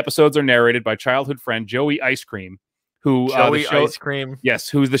 The episodes are narrated by childhood friend Joey Ice Cream, who Ice Cream. Yes,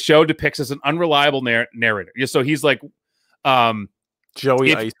 who the show depicts as an unreliable narrator. So he's like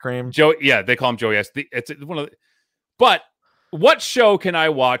Joey Ice Cream. They call him Joey Ice. It's one of the, but what show can I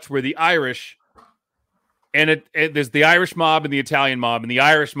watch where the Irish and there's the Irish mob and the Italian mob, and the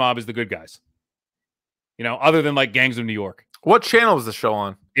Irish mob is the good guys? You know, other than like Gangs of New York. What channel was the show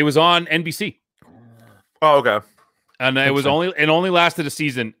on? It was on NBC. Oh, okay. And it only lasted a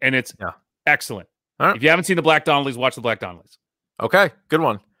season, and it's excellent. All right. If you haven't seen the Black Donnellys, watch the Black Donnellys. Okay, good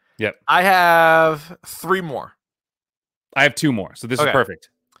one. Yep. I have 3 more. I have 2 more, so this is perfect.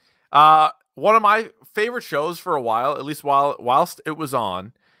 One of my favorite shows for a while, at least whilst it was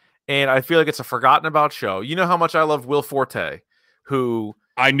on, and I feel like it's a forgotten about show. You know how much I love Will Forte, who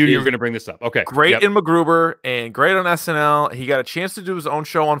I knew you were going to bring this up. Okay, great in MacGruber and great on SNL. He got a chance to do his own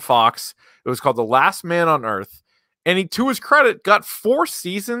show on Fox. It was called The Last Man on Earth, and he, to his credit, got 4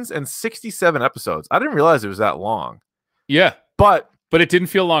 seasons and 67 episodes. I didn't realize it was that long. Yeah, but it didn't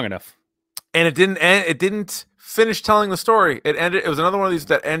feel long enough, and it didn't finish telling the story. It was another one of these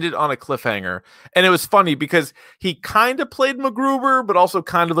that ended on a cliffhanger. And it was funny because he kind of played MacGruber, but also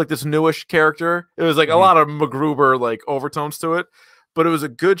kind of like this newish character. It was like a lot of MacGruber like overtones to it, but it was a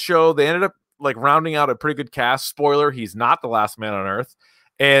good show. They ended up like rounding out a pretty good cast. Spoiler, he's not the last man on Earth.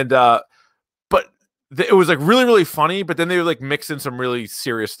 And but it was like really, really funny, but then they would like mix in some really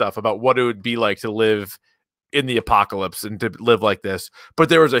serious stuff about what it would be like to live in the apocalypse and to live like this. But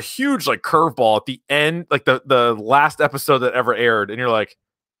there was a huge like curveball at the end, like the last episode that ever aired, and you're like,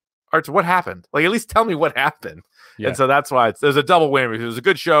 all right, so what happened? Like, at least tell me what happened. Yeah. And so that's why there's a double whammy. It was a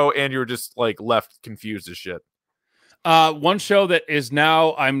good show, and you were just like left confused as shit. One show that is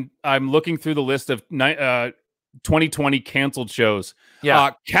now I'm looking through the list of 2020 canceled shows.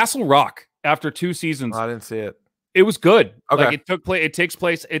 Castle Rock, after 2 seasons. I didn't see it. It was good. Okay. Like it takes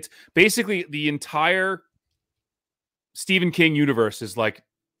place. It's basically the entire Stephen King universe is like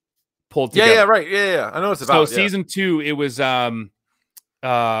pulled together. Yeah, right. Yeah. I know it's about. So season 2, it was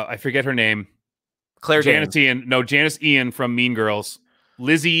I forget her name. Claire Janice Ian. No, Janice Ian from Mean Girls.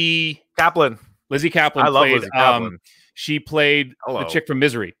 Lizzie Kaplan. I love Lizzie Kaplan. She played the chick from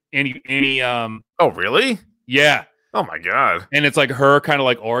Misery. Annie Oh, really? Yeah. Oh my God. And it's like her kind of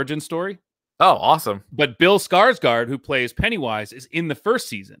like origin story. Oh, awesome. But Bill Skarsgård, who plays Pennywise, is in the first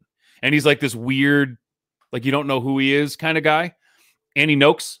season. And he's like this weird, like you don't know who he is kind of guy. Annie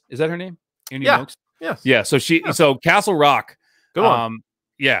Noakes, is that her name? Annie Noakes? Yes. Yeah. So Castle Rock. Good one.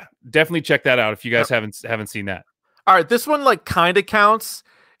 Yeah, definitely check that out if you guys haven't seen that. All right, this one like kind of counts.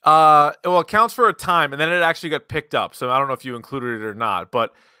 It counts for a time, and then it actually got picked up. So I don't know if you included it or not.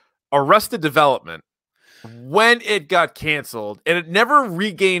 But Arrested Development, when it got canceled, and it never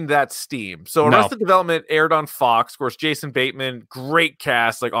regained that steam. So Arrested Development aired on Fox. Of course, Jason Bateman, great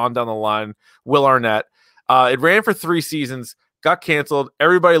cast, like on down the line. Will Arnett. It ran for 3 seasons. Got canceled.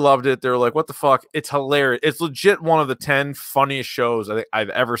 Everybody loved it. They were like, what the fuck? It's hilarious. It's legit one of the 10 funniest shows I think I've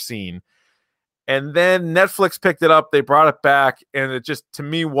ever seen. And then Netflix picked it up. They brought it back. And it just, to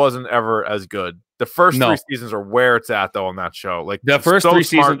me, wasn't ever as good. The first 3 seasons are where it's at, though, on that show. Like the first 3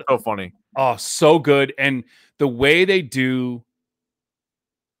 seasons. So funny. Oh, so good. And the way they do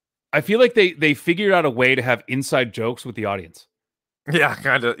I feel like they figured out a way to have inside jokes with the audience. Yeah,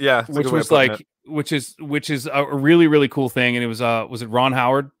 kind of. Yeah, which was like, which is a really, really cool thing. And it was it Ron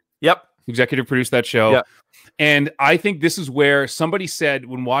Howard? Yep. Executive produced that show. Yep. And I think this is where somebody said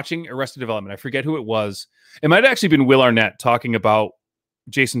when watching Arrested Development, I forget who it was. It might have actually been Will Arnett talking about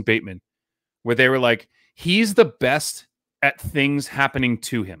Jason Bateman, where they were like, he's the best at things happening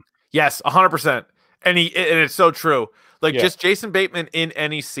to him. Yes, 100%. And it's so true. Like just Jason Bateman in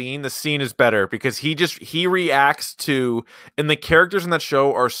any scene, the scene is better because he reacts to, and the characters in that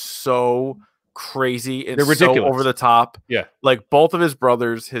show are so crazy and they're ridiculous. So over the top. Yeah. Like both of his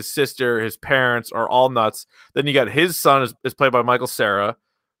brothers, his sister, his parents are all nuts. Then you got his son is played by Michael Cera,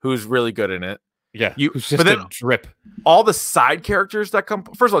 who's really good in it. Yeah. Who's just a drip. All the side characters that come,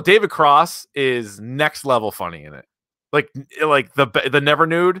 first of all, David Cross is next level funny in it. Like the Never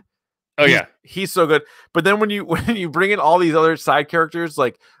Nude. Oh yeah, he's so good. But then when you bring in all these other side characters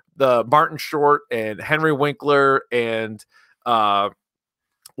like the Martin Short and Henry Winkler and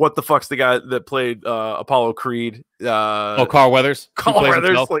what the fuck's the guy that played Apollo Creed? Carl Weathers. Carl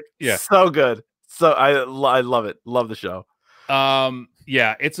Weathers, like so good. So I love it. Love the show.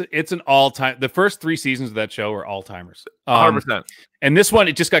 Yeah, it's an all-time. The first 3 seasons of that show are all-timers. 100%. And this one,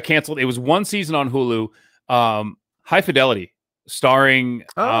 it just got canceled. It was 1 season on Hulu. High Fidelity, starring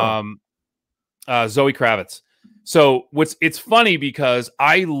Zoe Kravitz. So it's funny because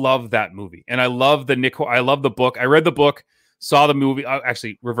I love that movie and I love I love the book. I read the book, saw the movie.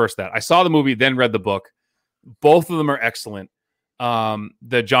 Actually, reverse that. I saw the movie, then read the book. Both of them are excellent.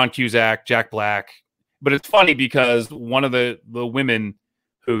 The John Cusack, Jack Black. But it's funny because one of the women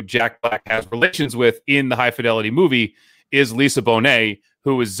who Jack Black has relations with in the High Fidelity movie is Lisa Bonet,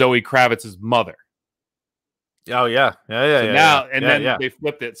 who is Zoe Kravitz's mother. Oh yeah. Then they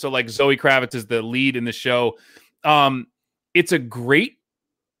flipped it. So like Zoe Kravitz is the lead in the show. It's a great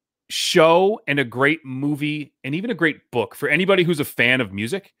show and a great movie and even a great book for anybody who's a fan of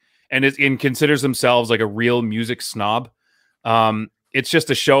music and considers themselves like a real music snob. It's just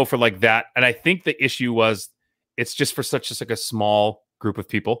a show for like that. And I think the issue was it's just for just like a small group of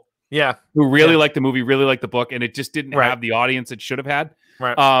people. Yeah. Who really like the movie, really like the book, and it just didn't have the audience it should have had.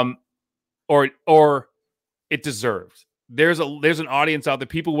 Right. Or it deserved. There's an audience out there.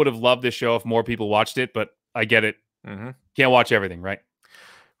 People would have loved this show if more people watched it, but I get it. Mm-hmm. Can't watch everything, right?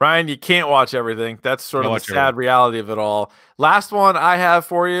 Ryan, you can't watch everything. That's sort of the sad reality of it all. Last one I have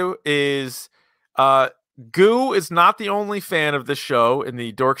for you is Goo is not the only fan of this show in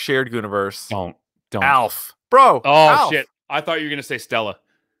the Dork Shared Universe. Don't. Alf. Bro. Oh, Alf. shit. I thought you were going to say Stella.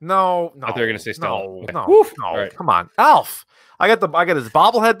 No. I thought you were going to say Stella. No. Right. Come on. Alf. I got his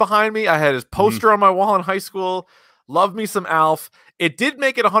bobblehead behind me. I had his poster on my wall in high school. Love me some Alf. It did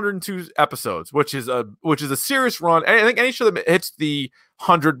make it 102 episodes, which is a serious run. I think any show that hits the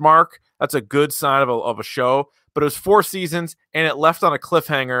 100 mark, that's a good sign of a show. But it was 4 seasons, and it left on a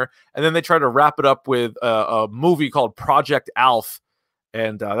cliffhanger. And then they tried to wrap it up with a movie called Project Alf,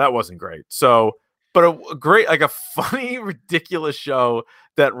 and that wasn't great. So, but a great, like a funny, ridiculous show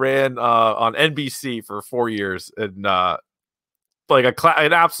that ran on NBC for 4 years, and like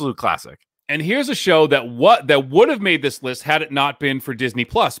an absolute classic. And here's a show that would have made this list had it not been for Disney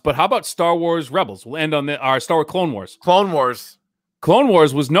Plus. But how about Star Wars Rebels? We'll end on our Star Wars Clone Wars. Clone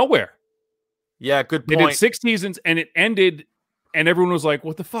Wars was nowhere. Yeah, good point. They did 6 seasons and it ended, and everyone was like,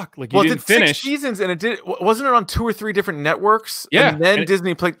 "What the fuck?" Like you didn't finish 6 seasons, and wasn't it on 2 or 3 different networks? Yeah, and then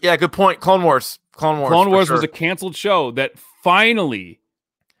Disney played. Yeah, good point. Clone Wars was a canceled show that finally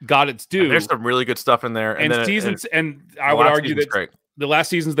got its due. And there's some really good stuff in there, and seasons. And I would argue that the last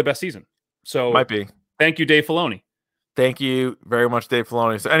season's the best season. So might be. Thank you, Dave Filoni. Thank you very much, Dave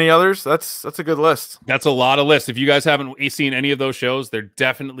Filoni. So any others? That's a good list. That's a lot of lists. If you guys haven't seen any of those shows, they're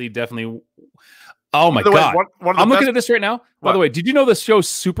definitely. Oh my God. I'm looking at this right now. By the way, did you know this show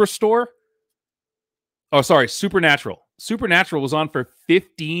Superstore? Oh, sorry. Supernatural. Supernatural was on for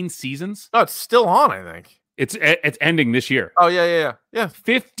 15 seasons. Oh, it's still on, I think. It's ending this year. Oh, yeah.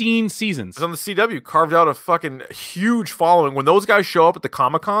 15 seasons. It's on the CW. Carved out a fucking huge following. When those guys show up at the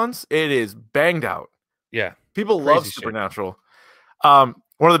Comic-Cons, it is banged out. Yeah. People love Supernatural.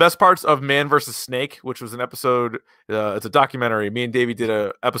 One of the best parts of Man vs. Snake, which was an episode, it's a documentary. Me and Davey did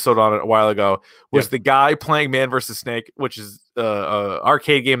an episode on it a while ago, was the guy playing Man vs. Snake, which is an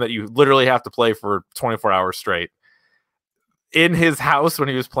arcade game that you literally have to play for 24 hours straight. In his house when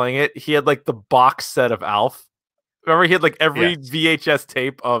he was playing it, he had like the box set of Alf. Remember, he had like every VHS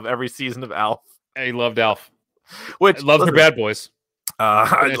tape of every season of Alf. He loved Alf. Which loves the Bad Boys.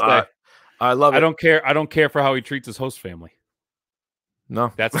 I love it. I don't care for how he treats his host family.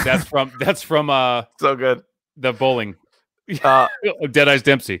 No, that's from so good. The bowling. Dead Eyes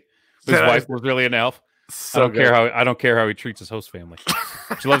Dempsey. His wife was really an elf. So I don't care how he treats his host family.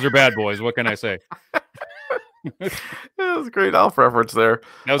 She loves her bad boys. What can I say? That was a great Alf reference there.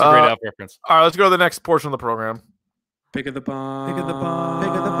 That was a great Alf reference. All right, let's go to the next portion of the program. Pick of the pod. Pick of the pod. Pick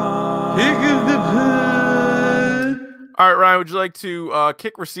of the pod. Pick of the pod. All right, Ryan, would you like to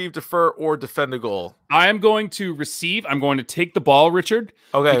kick, receive, defer, or defend a goal? I am going to receive. I'm going to take the ball, Richard.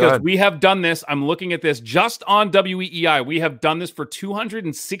 Okay, because we have done this. I'm looking at this just on WEEI. We have done this for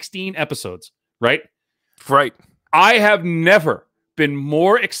 216 episodes, right? Right. I have never been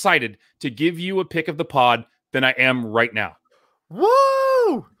more excited to give you a pick of the pod than I am right now.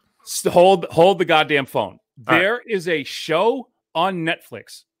 Woo! Hold the goddamn phone. All There is a show on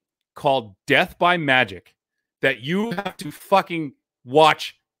Netflix called Death by Magic that you have to fucking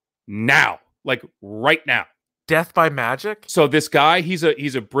watch now, like right now. Death by Magic? So this guy, he's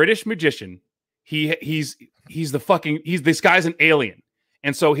a British magician. This guy's an alien.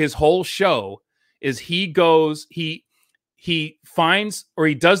 And so his whole show is he finds, or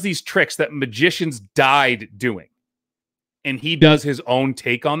he does these tricks that magicians died doing. And he does his own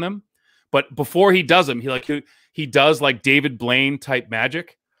take on them. But before he does them, he does like David Blaine type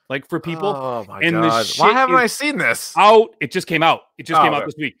magic, like for people. Oh my and God. Why haven't I seen this? It just came out. It just came out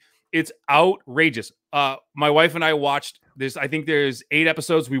this week. It's outrageous. My wife and I watched this. I think there's 8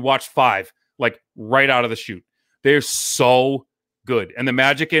 episodes. We watched 5, like right out of the chute. They're so good. And the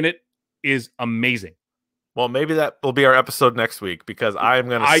magic in it is amazing. Well, maybe that will be our episode next week because I'm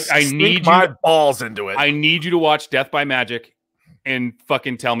going to sneak my balls into it. I need you to watch Death by Magic and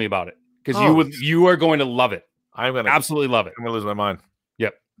fucking tell me about it because you are going to love it. I'm going to absolutely love it. I'm going to lose my mind.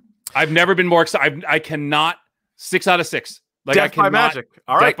 Yep. I've never been more excited. I cannot 6 out of 6. Like Death by Magic.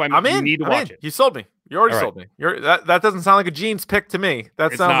 All right. I'm in. You need to watch it. You sold me. You already sold me. That doesn't sound like a Gene's pick to me.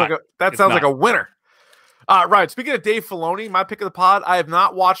 That sounds like a winner. Right. Speaking of Dave Filoni, my pick of the pod, I have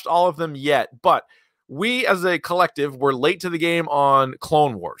not watched all of them yet, but we as a collective were late to the game on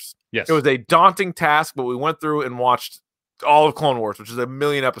Clone Wars. Yes. It was a daunting task, but we went through and watched all of Clone Wars, which is 1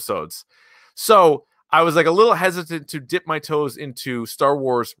 million episodes. So I was like a little hesitant to dip my toes into Star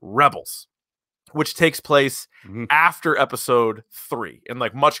Wars Rebels, which takes place after episode 3 and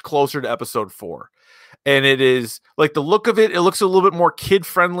like much closer to episode 4. And it is like the look of it, it looks a little bit more kid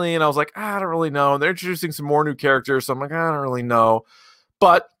friendly. And I was like, I don't really know. And they're introducing some more new characters. So I'm like, I don't really know.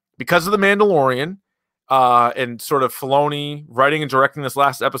 But because of The Mandalorian and sort of Filoni writing and directing this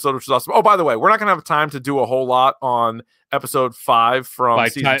last episode, which is awesome. Oh, by the way, we're not going to have time to do a whole lot on episode 5 from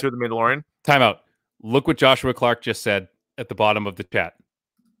season 2 of The Mandalorian. Time out. Look what Joshua Clark just said at the bottom of the chat.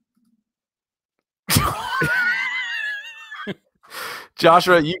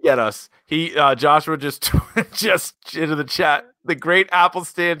 Joshua, you get us. Joshua just into the chat. The great Apple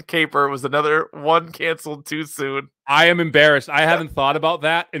stand caper was another one canceled too soon. I am embarrassed. I haven't thought about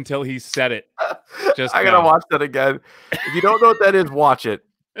that until he said it. I gotta watch that again. If you don't know what that is, watch it.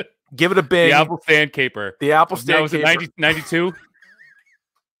 Give it a bing. The Apple stand caper. The Apple stand caper. That was 92.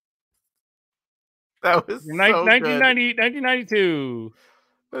 That was 1992.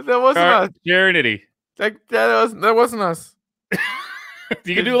 That wasn't us. Jared Itty. That wasn't us.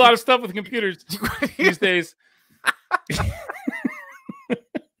 You can do a lot of stuff with computers these days.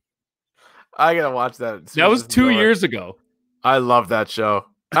 I gotta watch that. That was 2 years ago. I love that show.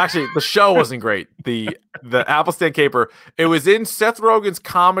 Actually, the show wasn't great. The Apple stand caper. It was in Seth Rogen's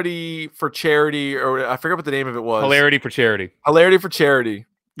comedy for charity, or I forget what the name of it was. Hilarity for Charity. Hilarity for Charity.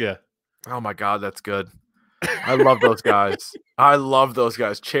 Yeah. Oh my God, that's good. I love those guys.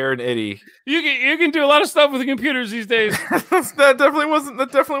 Chair and Itty. You can do a lot of stuff with the computers these days. That definitely wasn't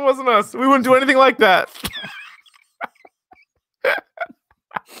us. We wouldn't do anything like that.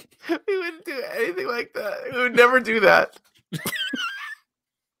 We wouldn't do anything like that. We would never do that.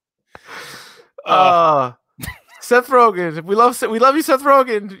 Seth Rogen. We love you, Seth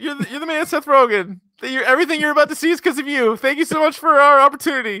Rogen. You're the man, Seth Rogen. Everything you're about to see is because of you. Thank you so much for our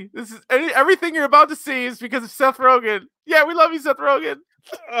opportunity. Everything you're about to see is because of Seth Rogen. Yeah, we love you, Seth Rogen.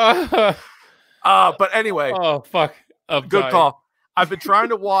 But anyway. Oh fuck. Good call. I've been trying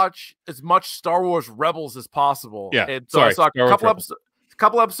to watch as much Star Wars Rebels as possible. Yeah. And so I saw a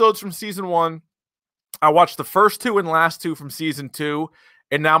couple episodes from season 1. I watched the first 2 and last 2 from season 2.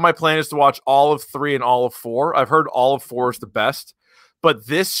 And now my plan is to watch all of 3 and all of 4. I've heard all of 4 is the best. But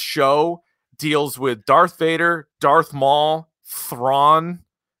this show deals with Darth Vader, Darth Maul, Thrawn,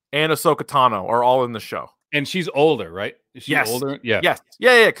 and Ahsoka Tano are all in the show. And she's older, right? Is she older? Yeah. Yes.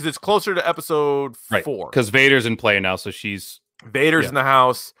 Yeah, because it's closer to episode 4. Because Vader's in play now, so she's... Vader's in the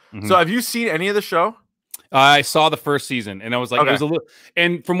house. Mm-hmm. So have you seen any of the show? I saw the first season, and I was like, Okay. it was a little.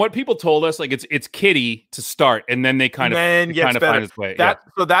 And from what people told us, like it's kiddie to start, and then they kind of find its way.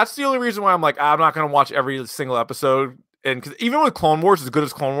 So that's the only reason why I'm like, I'm not going to watch every single episode. And because even with Clone Wars, as good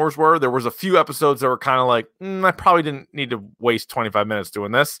as Clone Wars were, there was a few episodes that were kind of like, I probably didn't need to waste 25 minutes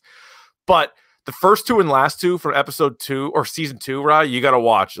doing this. But the first two and last two from episode 2 or season 2, right? You got to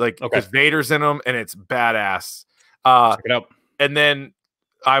watch, like, because Vader's in them and it's badass. Check it out. And then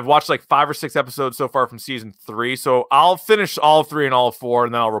I've watched like 5 or 6 episodes so far from season 3. So I'll finish all 3 and all 4,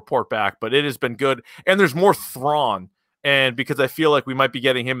 and then I'll report back. But it has been good. And there's more Thrawn. And because I feel like we might be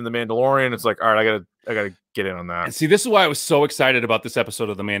getting him in The Mandalorian, it's like, all right, I gotta get in on that. And see, this is why I was so excited about this episode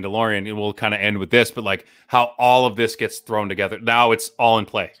of The Mandalorian. And we'll kind of end with this, but like how all of this gets thrown together. Now it's all in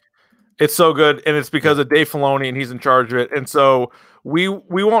play. It's so good, and it's because of Dave Filoni, and he's in charge of it. And so we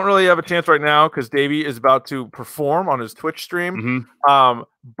won't really have a chance right now because Davey is about to perform on his Twitch stream. Mm-hmm.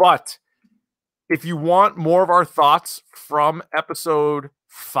 But if you want more of our thoughts from episode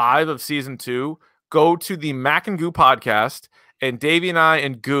 5 of season 2, go to the Mac and Goo podcast, and Davey and I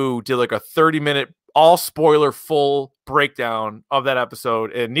and Goo did like a 30-minute all spoiler full breakdown of that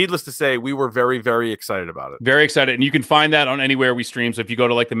episode. And needless to say, we were very, very excited about it. Very excited. And you can find that on anywhere we stream. So if you go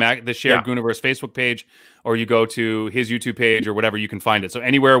to like the Shared Gooniverse Facebook page, or you go to his YouTube page or whatever, you can find it. So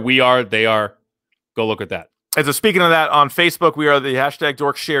anywhere we are, they are. Go look at that. And so speaking of that, on Facebook, we are the hashtag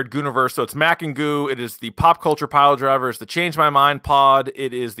Dork Shared Gooniverse. So it's Mac and Goo. It is the Pop Culture Pile Drivers, the Change My Mind Pod.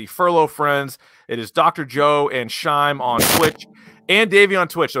 It is the Furlough Friends. It is Dr. Joe and Shime on Twitch and Davey on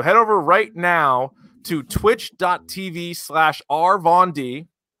Twitch. So head over right now to twitch.tv/rvond.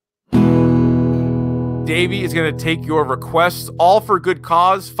 Davey is going to take your requests, all for good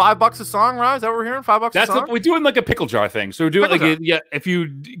cause. $5 a song, right? Is that what we're hearing? $5 a song? We're doing like a pickle jar thing. So we're doing if you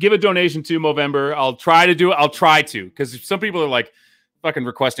give a donation to Movember, I'll try to, because some people are like fucking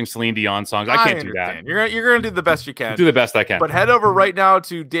requesting Celine Dion songs. I can't do that. You're gonna do the best you can. Do the best I can. But head over right now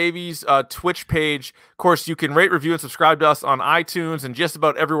to Davey's Twitch page. Of course, you can rate, review, and subscribe to us on iTunes and just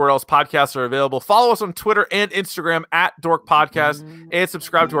about everywhere else podcasts are available. Follow us on Twitter and Instagram at Dork Podcast, and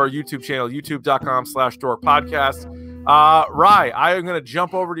subscribe to our YouTube channel, youtube.com/Dork Podcast. Rye, I am gonna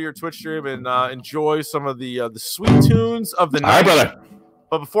jump over to your Twitch stream and enjoy some of the sweet tunes of the night. All right, brother.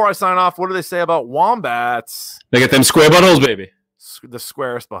 But before I sign off, what do they say about wombats? They get them square buttholes, baby. The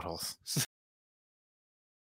squarest buttholes.